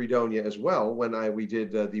Fredonia as well when we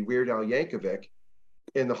did the Weird Al Yankovic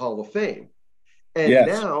in the Hall of Fame. And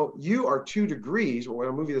now you are 2 Degrees, or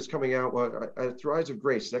a movie that's coming out, Through Eyes of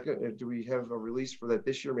Grace. Do we have a release for that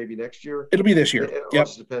this year, maybe next year? It'll be this year. It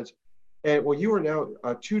also depends. And you are now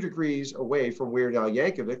 2 degrees away from Weird Al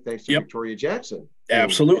Yankovic, thanks to Victoria Jackson.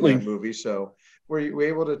 Absolutely. In that movie. So were you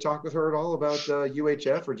able to talk with her at all about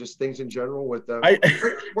UHF, or just things in general with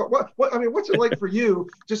what's it like for you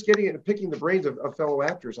just getting and picking the brains of fellow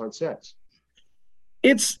actors on sets?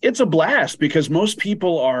 It's a blast, because most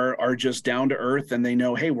people are just down to earth, and they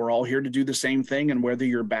know, hey, we're all here to do the same thing. And whether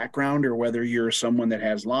you're background or whether you're someone that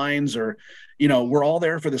has lines, or, we're all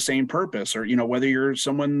there for the same purpose, or, whether you're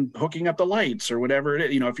someone hooking up the lights or whatever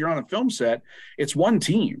it is, if you're on a film set, it's one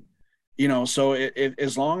team, so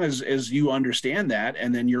as long as you understand that,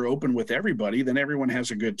 and then you're open with everybody, then everyone has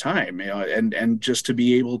a good time, and just to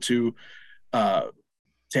be able to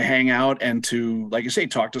hang out and to, like I say,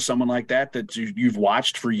 talk to someone like that you've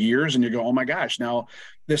watched for years, and you go, oh my gosh, now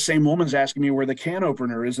this same woman's asking me where the can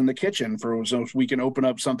opener is in the kitchen so we can open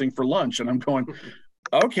up something for lunch. And I'm going,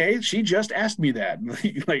 okay, she just asked me that.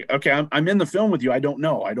 Like, okay, I'm in the film with you. I don't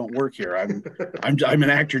know. I don't work here. I'm an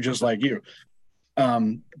actor just like you.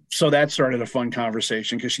 So that started a fun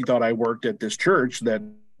conversation, because she thought I worked at this church that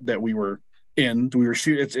we were in. We were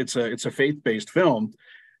shooting. It's a faith-based film.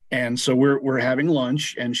 And so we're having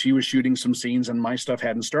lunch, and she was shooting some scenes, and my stuff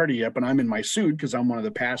hadn't started yet, but I'm in my suit because I'm one of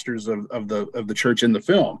the pastors of the church in the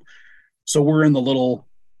film. So we're in the little,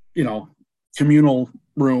 communal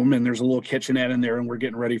room, and there's a little kitchenette in there, and we're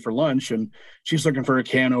getting ready for lunch, and she's looking for a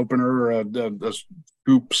can opener or a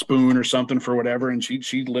scoop spoon or something for whatever. And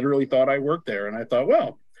she literally thought I worked there. And I thought,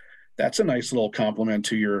 well, that's a nice little compliment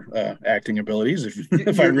to your acting abilities.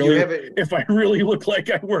 If I really look like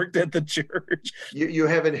I worked at the church, you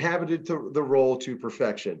have inhabited the role to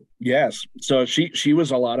perfection. Yes. So she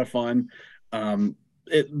was a lot of fun.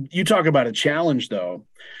 You talk about a challenge, though.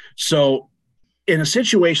 So in a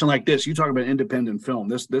situation like this, you talk about independent film.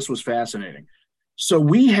 This was fascinating. So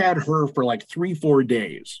we had her for like 3-4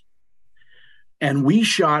 days, and we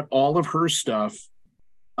shot all of her stuff.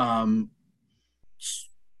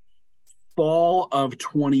 Fall of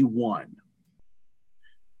 21.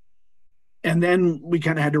 And then we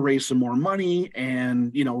kind of had to raise some more money,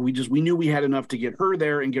 and we knew we had enough to get her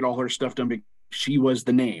there and get all her stuff done, because she was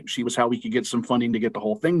the name. She was how we could get some funding to get the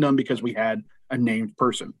whole thing done, because we had a named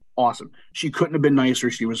person. Awesome. She couldn't have been nicer.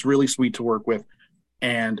 She was really sweet to work with.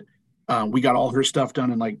 And we got all her stuff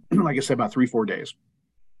done in like I said, about 3-4 days.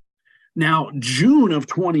 Now, June of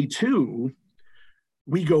 22,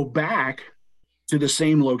 we go back to the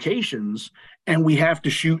same locations, and we have to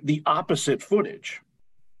shoot the opposite footage,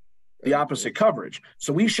 the opposite coverage.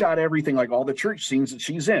 So we shot everything, like all the church scenes that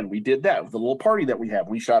she's in. We did that with the little party that we have.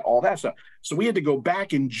 We shot all that stuff. So we had to go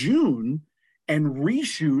back in June and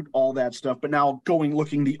reshoot all that stuff, but now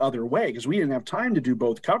looking the other way, because we didn't have time to do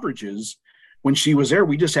both coverages when she was there.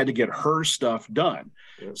 We just had to get her stuff done.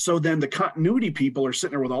 Yeah. So then the continuity people are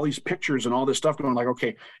sitting there with all these pictures and all this stuff going, like,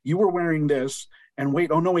 okay, you were wearing this, and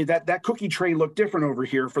wait, oh no, wait, that cookie tray looked different over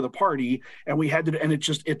here for the party, and we had to, and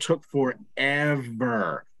it took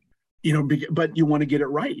forever, but you want to get it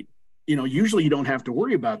right. Usually you don't have to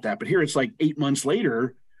worry about that, but here it's like 8 months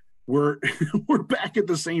later, we're we're back at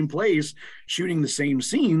the same place shooting the same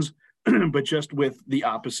scenes, but just with the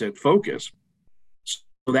opposite focus.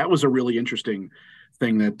 So that was a really interesting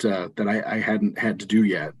thing that I hadn't had to do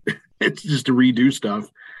yet. It's just to redo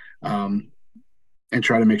stuff, and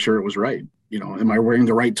try to make sure it was right. Am I wearing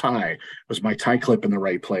the right tie? Was my tie clip in the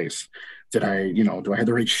right place? Do I have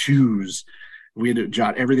the right shoes? We had to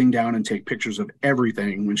jot everything down and take pictures of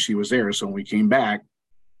everything when she was there. So when we came back,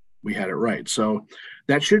 we had it right. So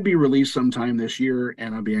that should be released sometime this year,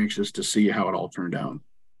 and I'll be anxious to see how it all turned out.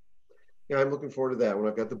 Yeah, I'm looking forward to that when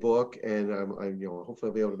I've got the book, and hopefully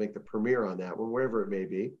I'll be able to make the premiere on that one, wherever it may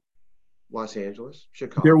be. Los Angeles,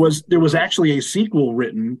 Chicago. There was actually a sequel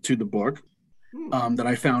written to the book that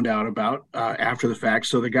I found out about after the fact.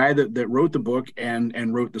 So the guy that wrote the book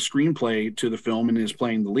and wrote the screenplay to the film and is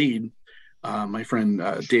playing the lead, my friend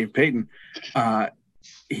Dave Payton,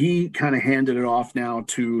 he kind of handed it off now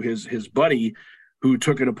to his buddy, who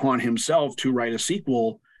took it upon himself to write a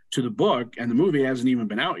sequel to the book, and the movie hasn't even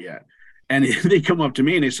been out yet. And they come up to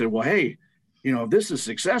me and they said, well, hey, if this is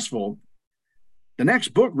successful, the next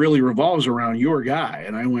book really revolves around your guy.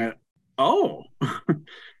 And I went, oh.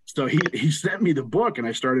 So he sent me the book, and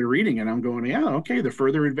I started reading it. I'm going, yeah, okay, The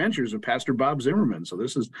Further Adventures of Pastor Bob Zimmerman. So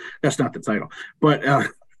that's not the title, but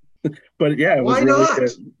yeah, it was Why really,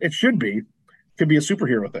 not? it should be. Could be a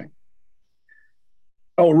superhero thing.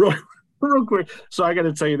 Oh, real quick. So I got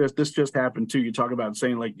to tell you this just happened too. You talk about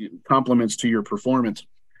saying like compliments to your performance.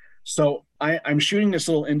 So I'm shooting this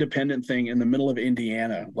little independent thing in the middle of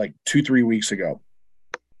Indiana, like 2-3 weeks ago.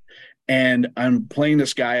 And I'm playing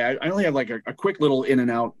this guy. I only have like a quick little in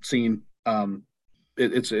and out scene.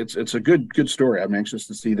 It's a good story. I'm anxious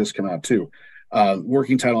to see this come out too.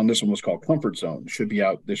 Working title on this one was called Comfort Zone. Should be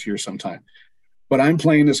out this year sometime. But I'm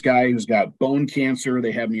playing this guy who's got bone cancer.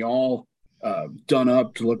 They have me all done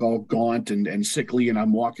up to look all gaunt and sickly. And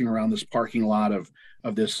I'm walking around this parking lot of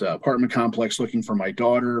this apartment complex looking for my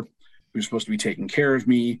daughter, who's supposed to be taking care of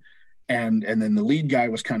me. And then the lead guy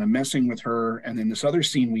was kind of messing with her. And then this other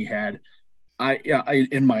scene we had, I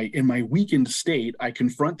in my weakened state, I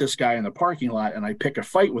confront this guy in the parking lot and I pick a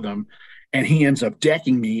fight with him, and he ends up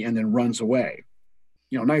decking me and then runs away.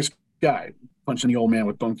 Nice guy, punching the old man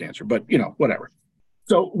with bone cancer, but whatever.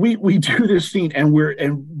 So we do this scene, and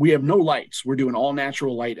we have no lights. We're doing all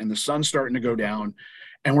natural light, and the sun's starting to go down.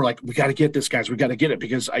 And we're like, we got to get this, guys. We got to get it,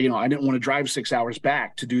 because I didn't want to drive 6 hours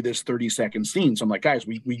back to do this 30-second scene. So I'm like, guys,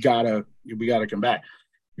 we gotta come back.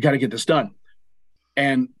 We got to get this done.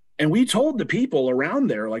 And we told the people around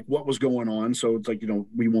there like what was going on. So it's like,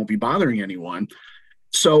 we won't be bothering anyone.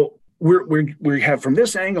 So we have from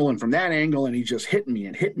this angle and from that angle, and he just hit me,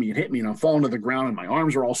 and I'm falling to the ground, and my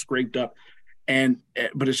arms are all scraped up.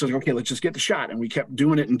 But it's just, okay, let's just get the shot. And we kept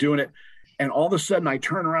doing it. And all of a sudden I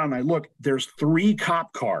turn around and I look, there's 3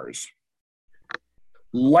 cop cars.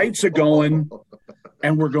 Lights are going,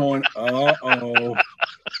 and we're going, uh-oh.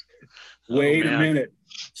 Wait a minute.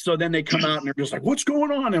 So then they come out and they're just like, what's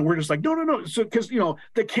going on? And we're just like, no. So, because,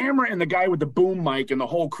 the camera and the guy with the boom mic and the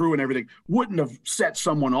whole crew and everything wouldn't have set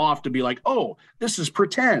someone off to be like, oh, this is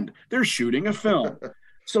pretend. They're shooting a film.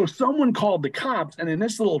 So someone called the cops, and in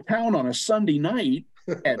this little town on a Sunday night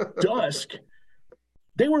at dusk,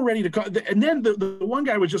 they were ready to call. And then the one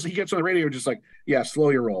guy he gets on the radio just like, yeah, slow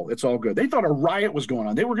your roll. It's all good. They thought a riot was going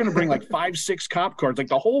on. They were going to bring like 5-6 cop cars. Like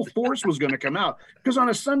the whole force was going to come out, because on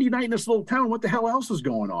a Sunday night in this little town, what the hell else is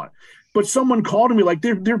going on? But someone called me like,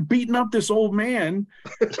 they're beating up this old man.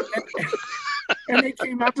 And they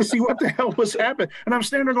came out to see what the hell was happening. And I'm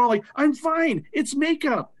standing there going like, I'm fine. It's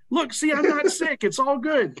makeup. Look, see, I'm not sick. It's all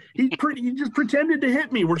good. He just pretended to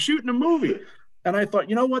hit me. We're shooting a movie. And I thought,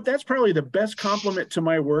 you know what? That's probably the best compliment to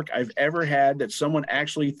my work I've ever had, that someone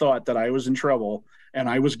actually thought that I was in trouble and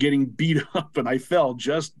I was getting beat up and I fell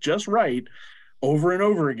just right over and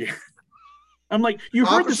over again. I'm like, you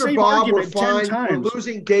heard the same argument 10 times. We're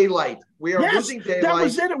losing daylight. We are losing daylight. That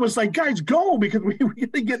was it. It was like, guys, go, because we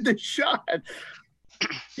got to get this shot.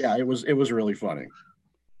 Yeah, it was really funny.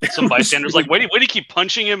 Some bystanders like, why do you keep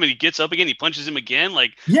punching him? And he gets up again. He punches him again.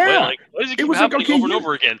 Like, yeah, why does it keep happening over and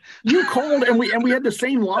over again? You called, and we had the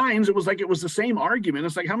same lines. It was the same argument.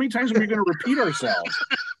 It's like, how many times are we going to repeat ourselves?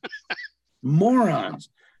 Morons.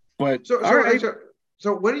 But so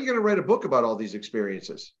when are you going to write a book about all these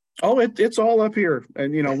experiences? Oh, it's all up here,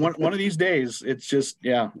 and one of these days, it's just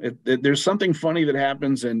there's something funny that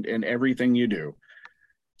happens in everything you do.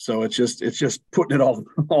 So it's just putting it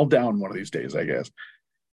all down one of these days, I guess.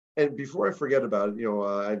 And before I forget about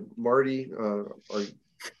it, Marty, our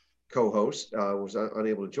co-host, was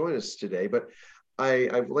unable to join us today, but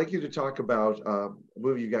I'd like you to talk about a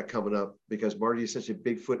movie you got coming up, because Marty is such a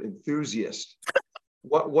Bigfoot enthusiast.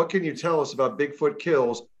 What can you tell us about Bigfoot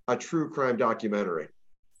Kills, a true crime documentary?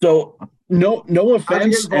 So no offense. How'd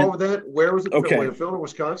you get involved with that? Where was it? Okay. Was it filmed in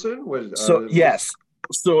Wisconsin? Yes.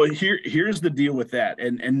 So here's the deal with that,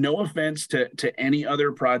 and no offense to any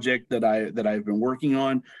other project that I've been working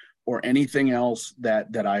on or anything else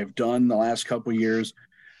that I've done the last couple of years.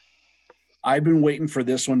 I've been waiting for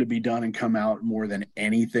this one to be done and come out more than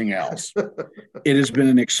anything else. It has been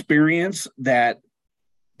an experience that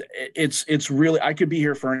it's really, I could be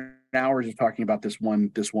here for an hour just talking about this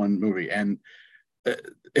one movie. And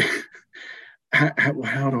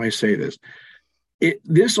how do I say this?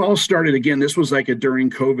 This all started, again, this was like a during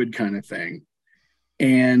COVID kind of thing.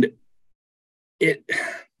 And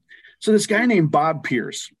so this guy named Bob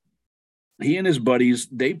Pierce, he and his buddies,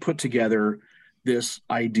 they put together this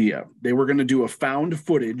idea. They were going to do a found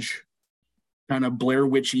footage, kind of Blair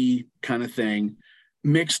Witchy kind of thing,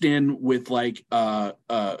 mixed in with like a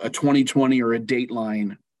 2020 or a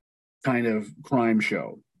Dateline kind of crime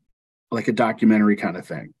show, like a documentary kind of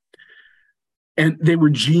thing. And they were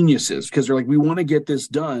geniuses, because they're like, we want to get this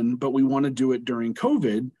done, but we want to do it during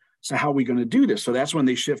COVID. So how are we going to do this? So that's when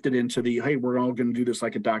they shifted into hey, we're all going to do this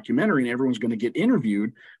like a documentary, and everyone's going to get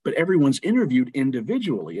interviewed, but everyone's interviewed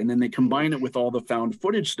individually. And then they combine it with all the found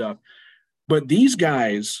footage stuff. But these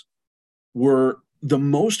guys were the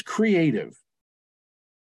most creative.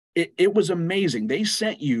 It was amazing. They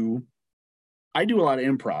sent you, I do a lot of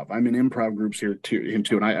improv. I'm in improv groups here too,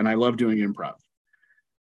 and I love doing improv.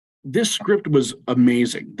 This script was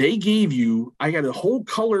amazing. They gave you, I got a whole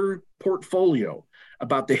color portfolio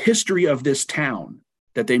about the history of this town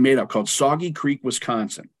that they made up called Soggy Creek,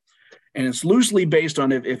 Wisconsin. And it's loosely based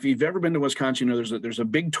on, if you've ever been to Wisconsin, there's a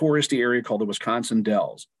big touristy area called the Wisconsin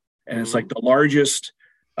Dells. And it's like the largest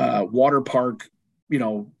water park,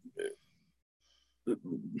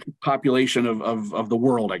 population of the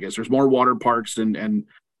world, I guess. There's more water parks and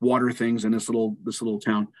water things in this little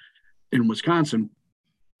town in Wisconsin.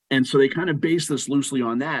 And so they kind of base this loosely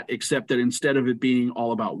on that, except that instead of it being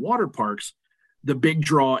all about water parks, the big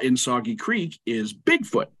draw in Soggy Creek is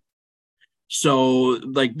Bigfoot. So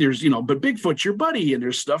like there's, but Bigfoot's your buddy, and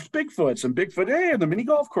there's stuffed Bigfoots, and Bigfoot, hey, the mini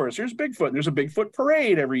golf course, there's Bigfoot, and there's a Bigfoot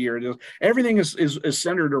parade every year. Everything is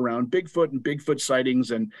centered around Bigfoot and Bigfoot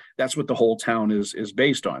sightings, and that's what the whole town is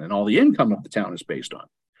based on, and all the income of the town is based on.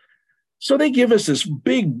 So they give us this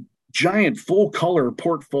big, giant, full color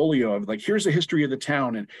portfolio of like, here's the history of the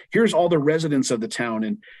town, and here's all the residents of the town,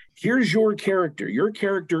 and here's your character. Your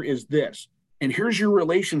character is this, and here's your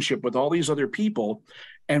relationship with all these other people.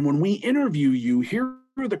 And when we interview you, here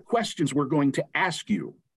are the questions we're going to ask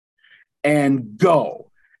you, and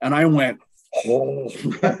go. And I went, oh,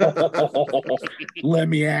 let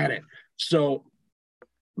me at it. So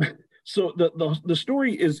the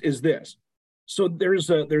story is this. So there's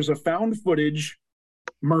a found footage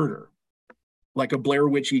murder, like a Blair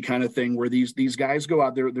Witchy kind of thing, where these guys go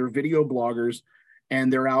out there, they're video bloggers,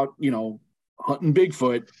 and they're out, hunting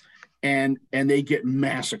Bigfoot, and they get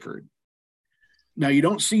massacred. Now, you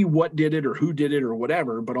don't see what did it or who did it or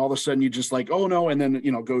whatever, but all of a sudden you just like, oh no, and then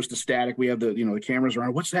goes to static. We have the cameras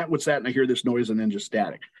around. What's that? And I hear this noise, and then just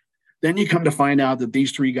static. Then you come to find out that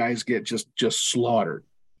these three guys get just slaughtered.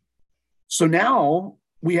 So now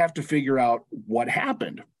we have to figure out what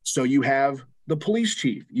happened. So you have the police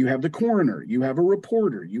chief, you have the coroner, you have a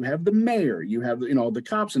reporter, you have the mayor, you have the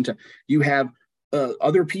cops in town, you have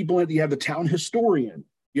other people, you have the town historian,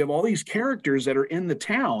 you have all these characters that are in the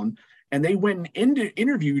town. And they went and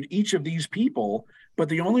interviewed each of these people, but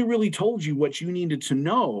they only really told you what you needed to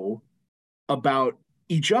know about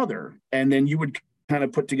each other. And then you would kind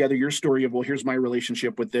of put together your story of, well, here's my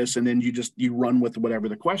relationship with this. And then you run with whatever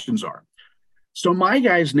the questions are. So my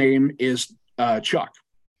guy's name is Chuck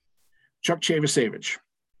Chavasevich,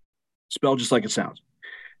 spelled just like it sounds.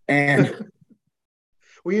 And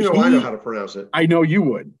well, I know how to pronounce it. I know you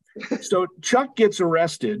would. So Chuck gets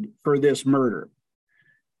arrested for this murder.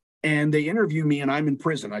 And they interview me, and I'm in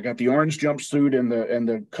prison. I got the orange jumpsuit and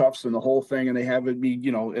the cuffs and the whole thing, and they have me,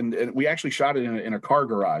 and we actually shot it in a car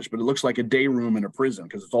garage, but it looks like a day room in a prison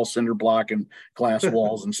because it's all cinder block and glass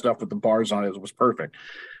walls and stuff with the bars on it. It was perfect.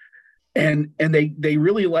 And they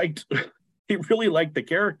really liked the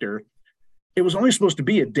character. It was only supposed to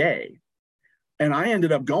be a day, and I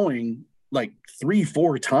ended up going like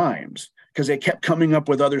 3-4 times, because they kept coming up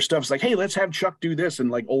with other stuff. It's like, hey, let's have Chuck do this, and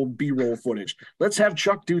like old B-roll footage. Let's have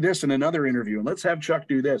Chuck do this in another interview, and let's have Chuck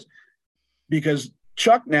do this. Because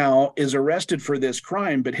Chuck now is arrested for this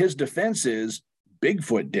crime, but his defense is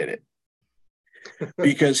Bigfoot did it.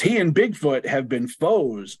 Because he and Bigfoot have been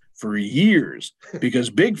foes for years, because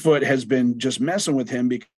Bigfoot has been just messing with him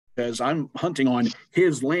because I'm hunting on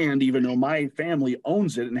his land, even though my family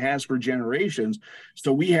owns it and has for generations.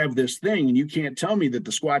 So we have this thing, and you can't tell me that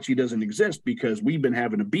the Squatchy doesn't exist because we've been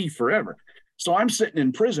having a beef forever. So I'm sitting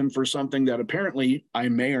in prison for something that apparently I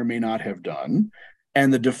may or may not have done.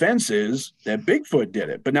 And the defense is that Bigfoot did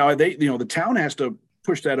it. But now the town has to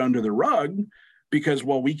push that under the rug because,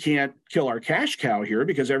 well, we can't kill our cash cow here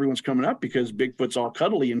because everyone's coming up because Bigfoot's all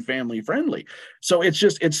cuddly and family friendly. So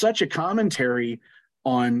it's such a commentary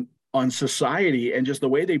on society, and just the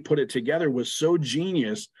way they put it together was so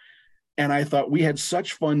genius. And I thought we had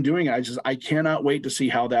such fun doing it. I cannot wait to see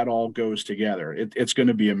how that all goes together. It's going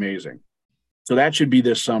to be amazing. So that should be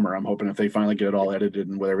this summer. I'm hoping if they finally get it all edited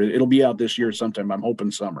and whatever, it'll be out this year sometime. I'm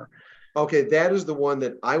hoping summer. Okay, that is the one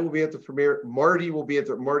that I will be at the premiere. Marty will be at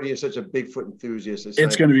the. Marty is such a Bigfoot enthusiast.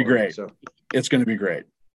 It's going to be great. So it's going to be great.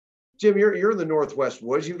 Jim, you're in the Northwest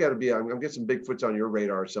Woods. You got to be. I'm getting some Bigfoots on your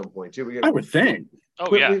radar at some point too. I would think.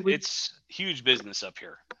 Oh yeah, it's huge business up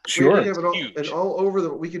here. Sure, and all over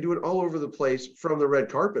the. We could do it all over the place from the red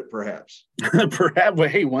carpet, perhaps. Perhaps.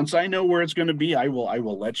 But hey, once I know where it's going to be, I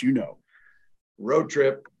will let you know. Road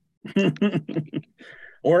trip.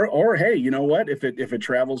 Or hey, you know what? If it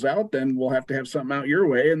travels out, then we'll have to have something out your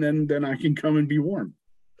way, and then I can come and be warm.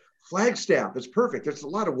 Flagstaff, it's perfect. There's a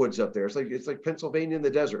lot of woods up there. It's like Pennsylvania in the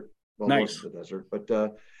desert. Well, nice. Most of the desert,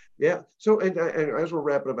 but yeah. So and as we're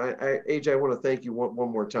wrapping up, AJ, I want to thank you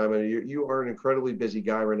one more time. You are an incredibly busy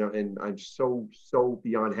guy right now, and I'm so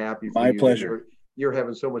beyond happy for you. My pleasure. You're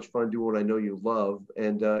having so much fun doing what I know you love,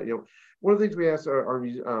 and one of the things we ask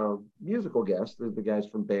our musical guests, the guys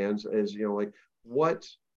from bands, is like what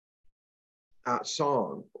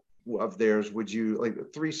song of theirs would you like?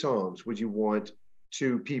 3 songs would you want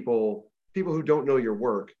to people who don't know your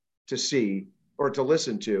work to see or to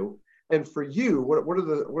listen to? And for you, what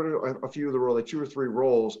are a few of the roles, like 2 or 3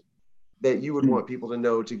 roles that you would want people to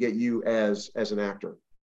know to get you as an actor?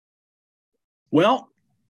 Well,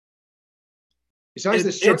 besides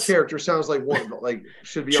this Chuck character, sounds like one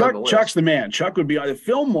should be on the list. Chuck's the man. Chuck would be on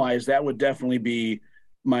film wise. That would definitely be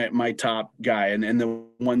my top guy. And the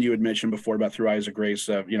one you had mentioned before about Through Eyes of Grace,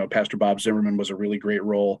 Pastor Bob Zimmerman was a really great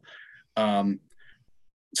role.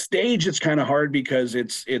 Stage, it's kind of hard because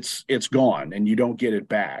it's gone and you don't get it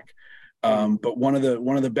back. But one of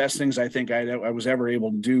the best things I think I was ever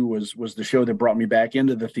able to do was the show that brought me back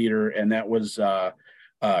into the theater, and that was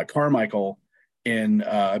Carmichael in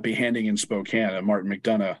Behanding in Spokane, a Martin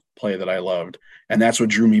McDonough play that I loved. And that's what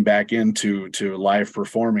drew me back into live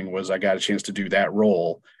performing, was I got a chance to do that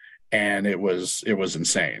role. And it was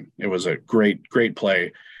insane. It was a great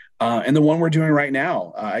play. And the one we're doing right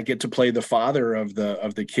now, I get to play the father of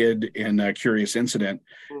the kid in a Curious Incident.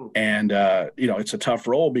 And, it's a tough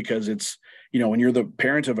role because it's, when you're the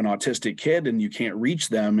parent of an autistic kid and you can't reach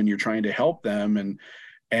them and you're trying to help them,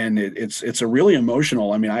 and it's a really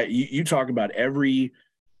emotional. I mean, you talk about every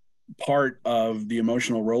part of the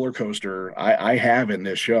emotional roller coaster I have in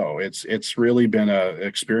this show. It's really been an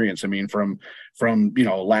experience. I mean, from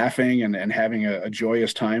laughing and having a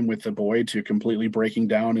joyous time with the boy to completely breaking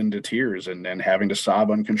down into tears and having to sob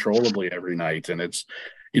uncontrollably every night. And it's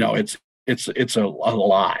a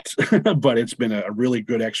lot, but it's been a really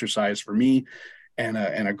good exercise for me and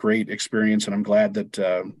a great experience. And I'm glad that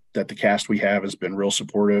the cast we have has been real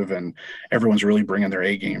supportive, and everyone's really bringing their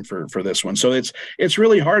A game for this one. So it's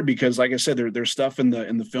really hard because, like I said, there's stuff in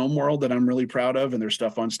the film world that I'm really proud of, and there's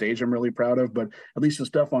stuff on stage I'm really proud of, but at least the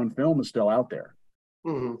stuff on film is still out there.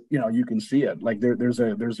 Mm-hmm. You can see it. Like there's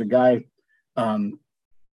a guy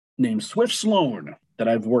named Swift Sloan that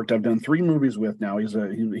I've done 3 movies with now. He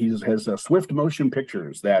has Swift Motion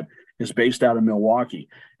Pictures that is based out of Milwaukee,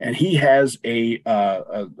 and he has a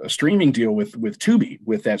streaming deal with Tubi,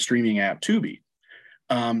 with that streaming app Tubi.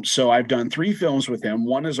 So I've done 3 films with him.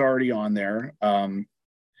 One is already on there, and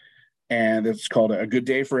it's called A Good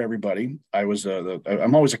Day for Everybody.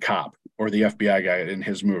 I'm always a cop or the FBI guy in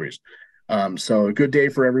his movies. So A Good Day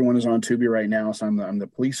for Everyone is on Tubi right now. So I'm the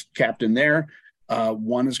police captain there.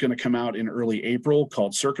 One is going to come out in early April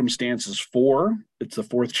called Circumstances 4. It's the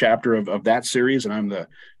 4th chapter of that series, and I'm the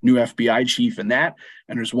new FBI chief in that.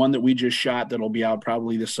 And there's one that we just shot that'll be out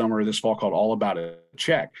probably this summer or this fall called All About a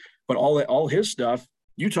Check. But all his stuff,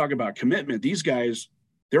 you talk about commitment. These guys,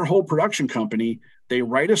 their whole production company, they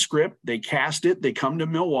write a script, they cast it, they come to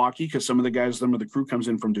Milwaukee because some of the crew comes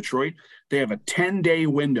in from Detroit. They have a 10-day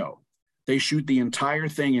window. They shoot the entire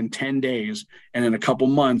thing in 10 days, and in a couple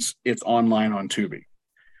months, it's online on Tubi.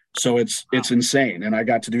 So it's insane. And I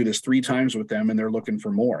got to do this 3 times with them, and they're looking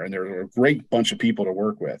for more. And they're a great bunch of people to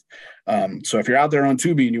work with. So if you're out there on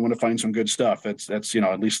Tubi and you want to find some good stuff, that's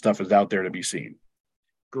at least stuff is out there to be seen.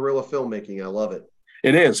 Guerrilla filmmaking, I love it.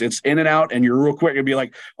 It is. It's in and out, and you're real quick. It'd be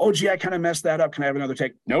like, oh, gee, I kind of messed that up. Can I have another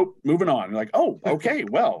take? Nope, moving on. You're like, oh, okay,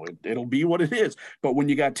 well, it'll be what it is. But when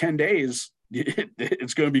you got 10 days,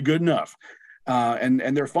 it's going to be good enough.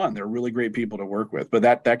 And they're fun. They're really great people to work with. But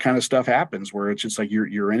that kind of stuff happens where it's just like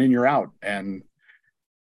you're in and you're out, and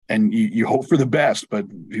you hope for the best. But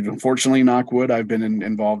unfortunately, knock wood, I've been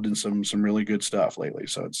involved in some really good stuff lately.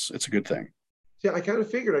 So it's a good thing. Yeah, I kind of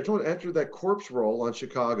figured. I told after that corpse roll on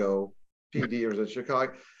Chicago PD, or is it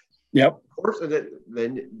Chicago? Yep. Corpse, and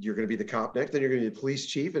then you're going to be the cop next. Then you're going to be the police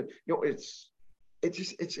chief, and it's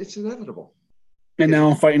inevitable. And now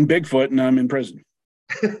I'm fighting Bigfoot, and I'm in prison.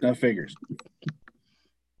 That figures.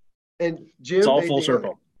 And Jim, it's all full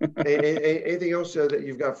circle. Anything else that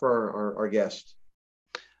you've got for our guest?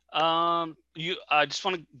 I just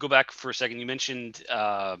want to go back for a second. You mentioned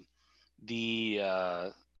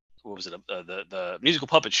what was it? The musical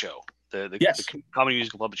puppet show, the comedy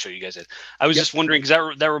musical puppet show you guys did. I was just wondering,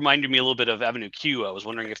 because that reminded me a little bit of Avenue Q. I was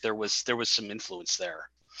wondering if there was some influence there.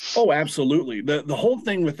 Oh, absolutely. The whole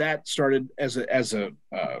thing with that started as an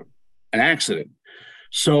accident.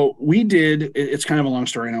 So we did. It's kind of a long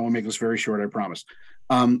story, and I want to make this very short. I promise.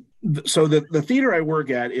 So the theater I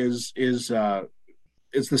work at is the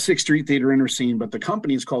 6th Street Theater in Racine, but the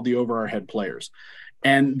company is called the Over Our Head Players,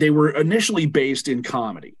 and they were initially based in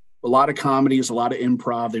comedy. A lot of comedies, a lot of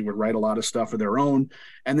improv. They would write a lot of stuff of their own,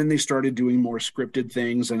 and then they started doing more scripted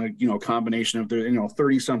things. And a combination of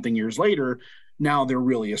 30-something years later, now they're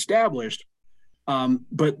really established.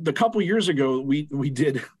 But the couple years ago, we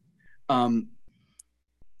did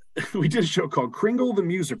we did a show called Kringle the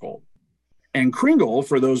Musical, and Kringle,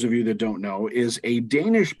 for those of you that don't know, is a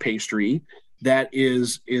Danish pastry that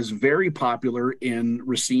is very popular in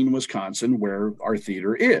Racine, Wisconsin, where our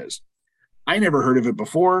theater is. I never heard of it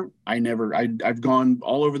before. I've gone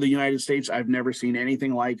all over the United States. I've never seen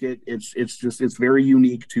anything like it. It's very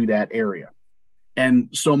unique to that area. And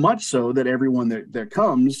so much so that everyone that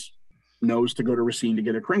comes knows to go to Racine to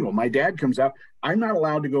get a Kringle. My dad comes out. I'm not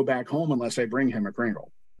allowed to go back home unless I bring him a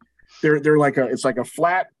Kringle. They're like it's like a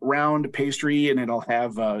flat round pastry, and it'll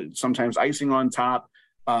have sometimes icing on top.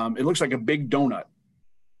 It looks like a big donut,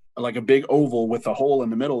 like a big oval with a hole in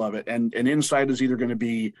the middle of it. And inside is either going to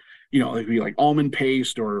be, it could be like almond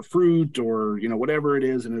paste or fruit or, whatever it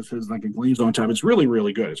is. And it says like a glaze on top. It's really,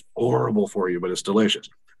 really good. It's horrible for you, but it's delicious.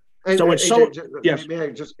 And, so it's so, yes. May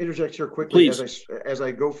I just interject here quickly? Please. As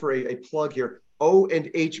I go for a plug here,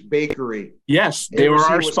 O&H Bakery. Yes, they were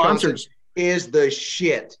our sponsors. Is the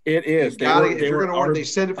shit. It is. If you're going to order, they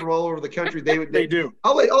send it from all over the country. They do.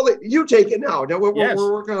 I'll let you take it now. Now we're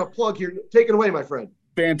working on a plug here. Take it away, my friend.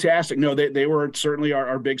 Fantastic. No, they were certainly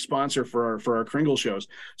our big sponsor for our Kringle shows.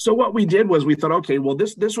 So what we did was we thought, okay, well,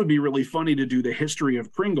 this would be really funny to do the history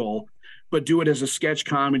of Kringle, but do it as a sketch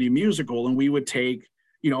comedy musical. And we would take,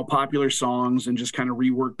 popular songs and just kind of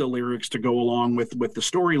rework the lyrics to go along with the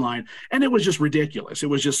storyline. And it was just ridiculous. It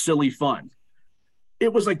was just silly fun.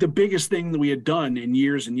 It was like the biggest thing that we had done in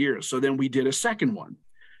years and years. So then we did a second one,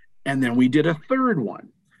 and then we did a third one.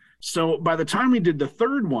 So by the time we did the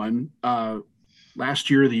third one, last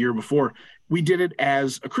year or the year before, we did it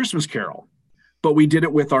as a Christmas Carol, but we did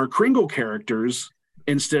it with our Kringle characters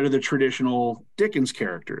instead of the traditional Dickens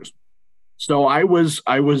characters. So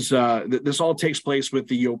this all takes place with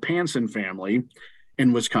the Johansen family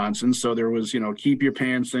in Wisconsin. So there was, keep your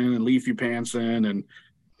pants in and leave your pants in, and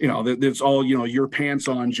it's all, your pants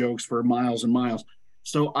on jokes for miles and miles.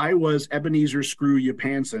 So I was Ebenezer Screw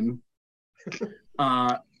Johansen.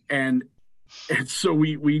 And so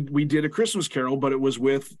we did a Christmas Carol, but it was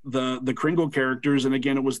with the Kringle characters. And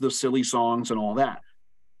again, it was the silly songs and all that.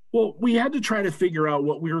 Well, we had to try to figure out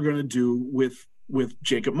what we were going to do with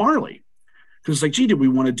Jacob Marley. Because it's like, gee, do we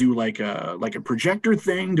want to do like a projector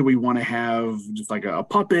thing? Do we want to have just like a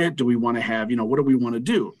puppet? Do we want to have, what do we want to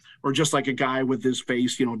do? Or just like a guy with his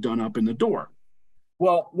face, done up in the door.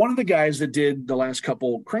 Well, one of the guys that did the last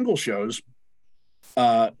couple Kringle shows,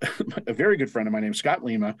 a very good friend of mine named Scott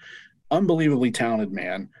Lima, unbelievably talented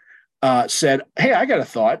man, said, hey, I got a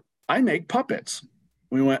thought. I make puppets.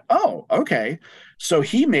 We went, oh, okay. So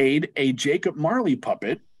he made a Jacob Marley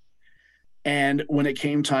puppet. And when it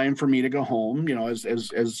came time for me to go home,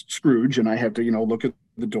 as Scrooge, and I have to, look at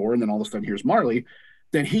the door, and then all of a sudden here's Marley,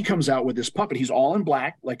 then he comes out with this puppet. He's all in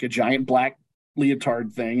black, like a giant black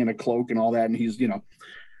leotard thing and a cloak and all that. And he's,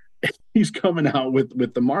 he's coming out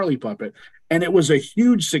with the Marley puppet. And it was a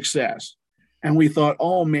huge success. And we thought,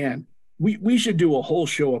 oh man, we should do a whole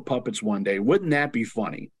show of puppets one day. Wouldn't that be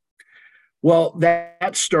funny? Well,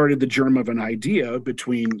 that started the germ of an idea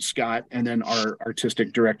between Scott and then our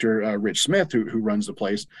artistic director, Rich Smith, who runs the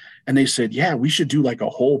place. And they said, yeah, we should do like a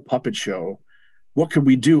whole puppet show. What could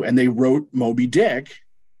we do? And they wrote Moby Dick,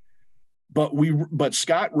 but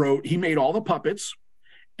Scott wrote, he made all the puppets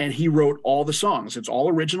and he wrote all the songs. It's all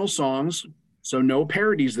original songs. So no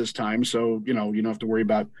parodies this time. So, you don't have to worry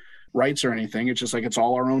about rights or anything. It's just like, it's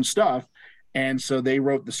all our own stuff. And so they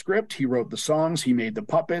wrote the script, he wrote the songs, he made the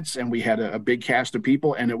puppets, and we had a big cast of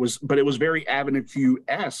people. And it was very Avenue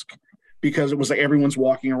Q-esque because it was like everyone's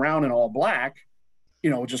walking around in all black,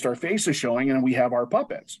 just our faces showing, and we have our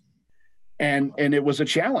puppets. And it was a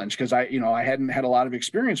challenge because I hadn't had a lot of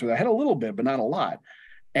experience with it. I had a little bit, but not a lot.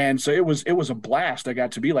 And so it was a blast. I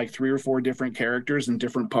got to be like 3 or 4 different characters and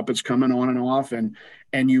different puppets coming on and off. And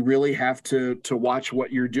you really have to watch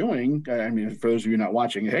what you're doing. I mean, for those of you not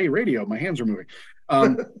watching, hey, radio, my hands are moving.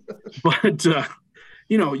 But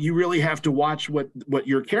you really have to watch what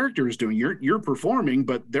your character is doing. You're performing,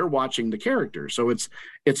 but they're watching the character. So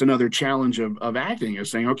it's another challenge of acting, is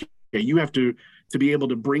saying, okay, you have to be able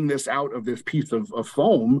to bring this out of this piece of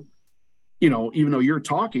foam, even though you're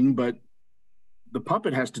talking, but the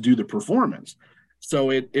puppet has to do the performance. So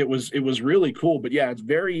it was really cool. But yeah, it's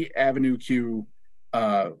very Avenue Q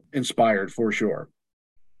inspired for sure.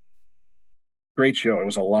 Great show. It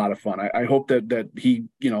was a lot of fun. I hope that he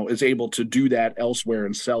is able to do that elsewhere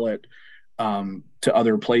and sell it to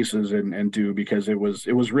other places and do, because it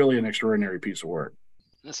was really an extraordinary piece of work.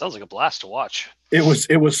 That sounds like a blast to watch. It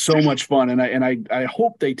was so much fun, and I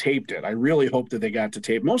hope they taped it. I really hope that they got to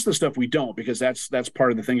tape. Most of the stuff we don't, because that's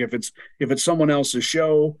part of the thing. If it's someone else's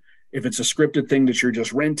show, if it's a scripted thing that you're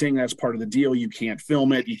just renting, that's part of the deal. You can't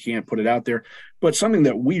film it, you can't put it out there. But something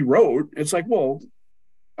that we wrote, it's like, well,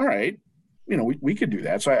 all right, we could do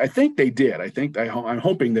that. So I think they did. I'm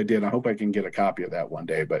hoping they did. I hope I can get a copy of that one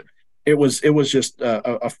day. But it was just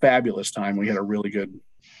a fabulous time. We had a really good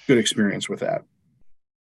experience with that.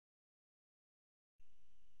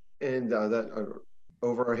 And that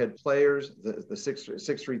over our head players, the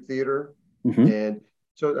Sixth Street Theater, Mm-hmm. and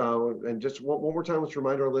so and just one more time, let's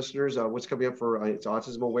remind our listeners what's coming up for it's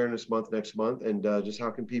Autism Awareness Month next month, and just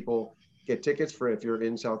how can people get tickets for if you're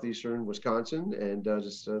in southeastern Wisconsin, and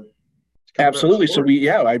Absolutely. So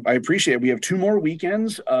I appreciate it. We have 2 more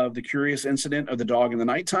weekends of the Curious Incident of the Dog in the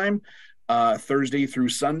Nighttime, Thursday through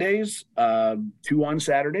Sundays, 2 on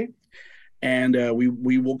Saturday. And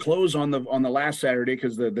we will close on the last Saturday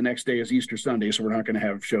because the next day is Easter Sunday, so we're not going to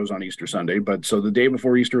have shows on Easter Sunday. But so the day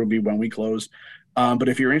before Easter will be when we close. But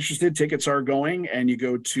if you're interested, tickets are going, and you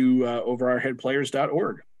go to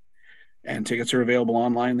overourheadplayers.org, and tickets are available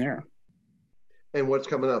online there. And what's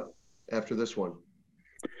coming up after this one?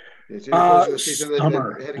 It's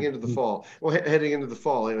summer. Heading into the fall. Well, heading into the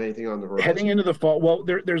fall, anything on the horizon? Heading into the fall. Well,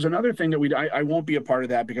 there's another thing that I won't be a part of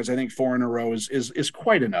that because I think 4 in a row is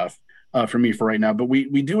quite enough. For me for right now, but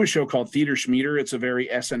we do a show called Theater Schmeater. It's a very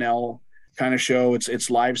SNL kind of show. It's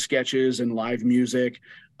live sketches and live music.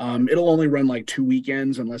 It'll only run like 2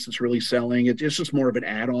 weekends unless it's really selling. It's just more of an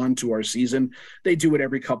add-on to our season. They do it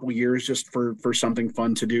every couple years just for something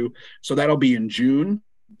fun to do. So that'll be in June,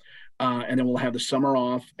 and then we'll have the summer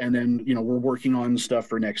off. And then we're working on stuff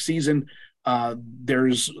for next season.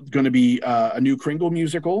 There's going to be a new Kringle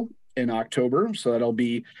musical in October. So that'll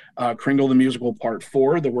be Kringle the Musical Part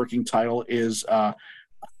 4. The working title is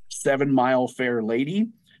 7 Mile Fair Lady.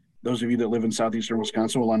 Those of you that live in southeastern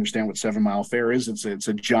Wisconsin will understand what 7 Mile Fair is. It's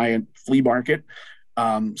a giant flea market.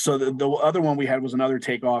 So the other one we had was another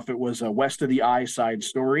takeoff. It was a West of the I side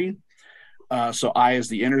story. So I is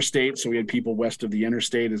the interstate. So we had people west of the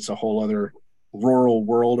interstate. It's a whole other rural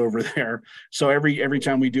world over there. So every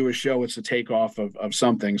time we do a show, it's a takeoff of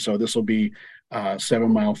something. So this will be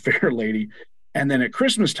 7 Mile Fair Lady. And then at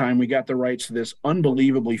Christmas time, we got the rights to this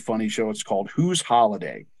unbelievably funny show. It's called Who's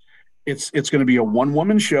Holiday. It's going to be a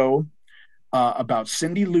 1-woman show about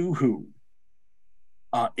Cindy Lou Who.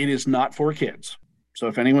 It is not for kids. So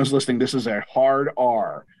if anyone's listening, this is a hard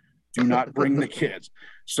R. Do not bring the kids.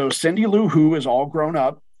 So Cindy Lou Who is all grown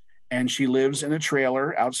up, and she lives in a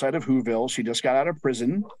trailer outside of Whoville. She just got out of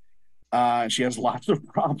prison. She has lots of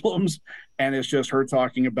problems, and it's just her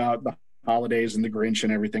talking about the holidays and the Grinch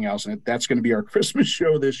and everything else. And that's going to be our Christmas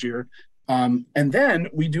show this year. And then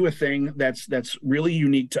we do a thing that's really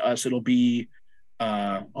unique to us. It'll be,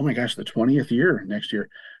 oh my gosh, the 20th year next year.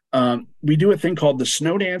 We do a thing called the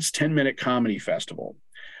Snowdance 10-Minute Comedy Festival.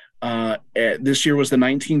 This year was the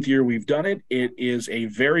 19th year we've done it. It is a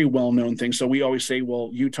very well-known thing. So we always say,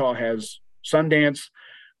 well, Utah has Sundance,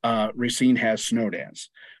 Racine has Snowdance.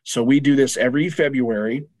 So we do this every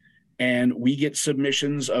February. and we get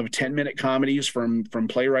submissions of 10-minute comedies from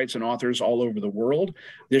playwrights and authors all over the world.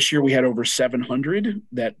 This year we had over 700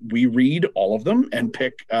 that we read all of them and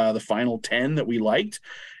pick the final 10 that we liked.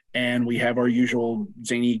 And we have our usual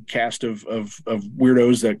zany cast of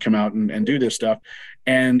weirdos that come out and do this stuff.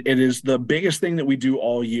 And it is the biggest thing that we do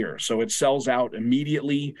all year. So it sells out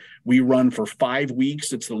immediately. We run for 5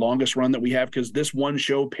 weeks. It's the longest run that we have because this one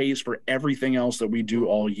show pays for everything else that we do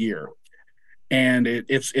all year. And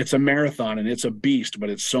it's a marathon and it's a beast, but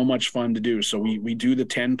it's so much fun to do. So we do the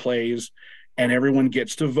 10 plays and everyone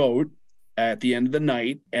gets to vote at the end of the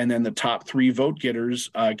night. And then the top 3 vote getters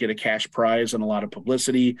get a cash prize and a lot of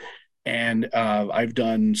publicity. And I've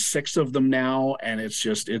done 6 of them now, and it's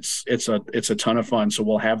a ton of fun. So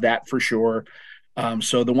we'll have that for sure.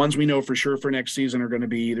 So the ones we know for sure for next season are going to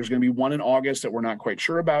be, there's going to be one in August that we're not quite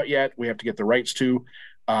sure about yet. We have to get the rights to.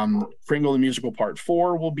 Pringle the Musical Part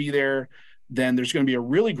 4 will be there. Then there's going to be a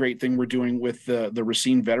really great thing we're doing with the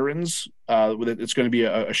Racine veterans. It's going to be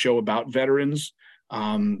a show about veterans,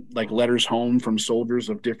 like letters home from soldiers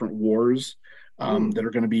of different wars that are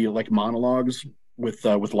going to be like monologues with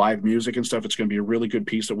live music and stuff. It's going to be a really good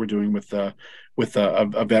piece that we're doing with a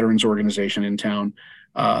veterans organization in town.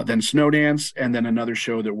 Then Snowdance, and then another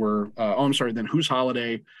show that then Who's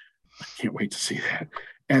Holiday. I can't wait to see that.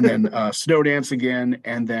 And then Snowdance again,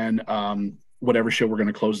 and then whatever show we're going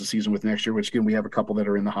to close the season with next year, which again, we have a couple that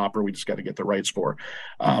are in the hopper. We just got to get the rights for.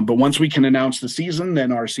 But once we can announce the season,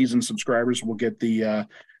 then our season subscribers will get the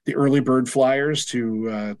early bird flyers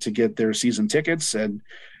to get their season tickets. And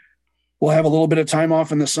we'll have a little bit of time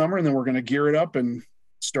off in the summer, and then we're going to gear it up and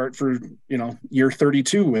start for, year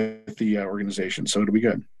 32 with the organization. So it'll be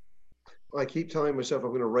good. I keep telling myself I'm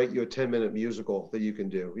going to write you a 10-minute musical that you can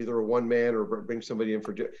do, either a one man or bring somebody in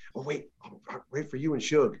for. Oh, wait, I'll wait for you and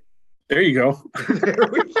Shug. There you go. There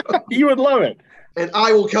we go. You would love it. And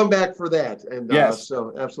I will come back for that. And yes.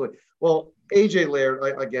 So absolutely. Well, AJ Laird,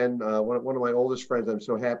 again, one of my oldest friends. I'm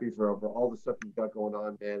so happy for all the stuff you've got going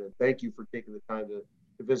on, man. And thank you for taking the time to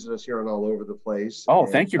visit us here on All Over the Place. Oh,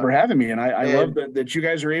 thank you for having me. And I love that you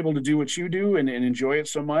guys are able to do what you do and enjoy it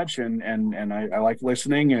so much. And I like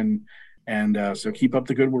listening and so keep up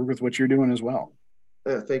the good work with what you're doing as well.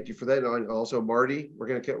 Thank you for that. And also, Marty, we're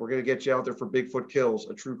gonna get you out there for Bigfoot Kills,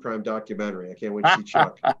 a true crime documentary. I can't wait to see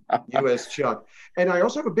Chuck, U.S. Chuck. And I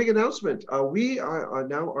also have a big announcement. We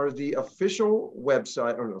now are the official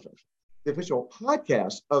website, the official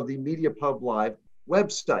podcast of the Media Pub Live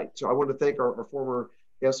website. So I want to thank our former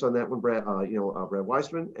guests on that one, Brad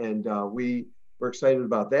Weissman, and we're excited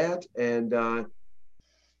about that. And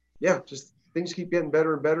just things keep getting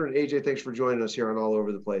better and better. And AJ, thanks for joining us here on All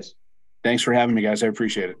Over the Place. Thanks for having me, guys. I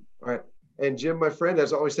appreciate it. All right. And Jim, my friend,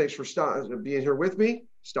 as always, thanks for being here with me,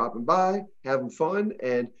 stopping by, having fun.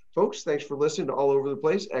 And folks, thanks for listening to All Over the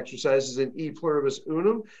Place, Exercises in E Pluribus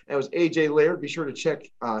Unum. That was AJ Laird. Be sure to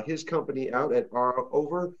check his company out at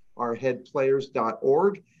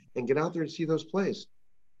ourheadplayers.org and get out there and see those plays.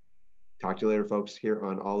 Talk to you later, folks, here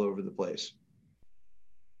on All Over the Place.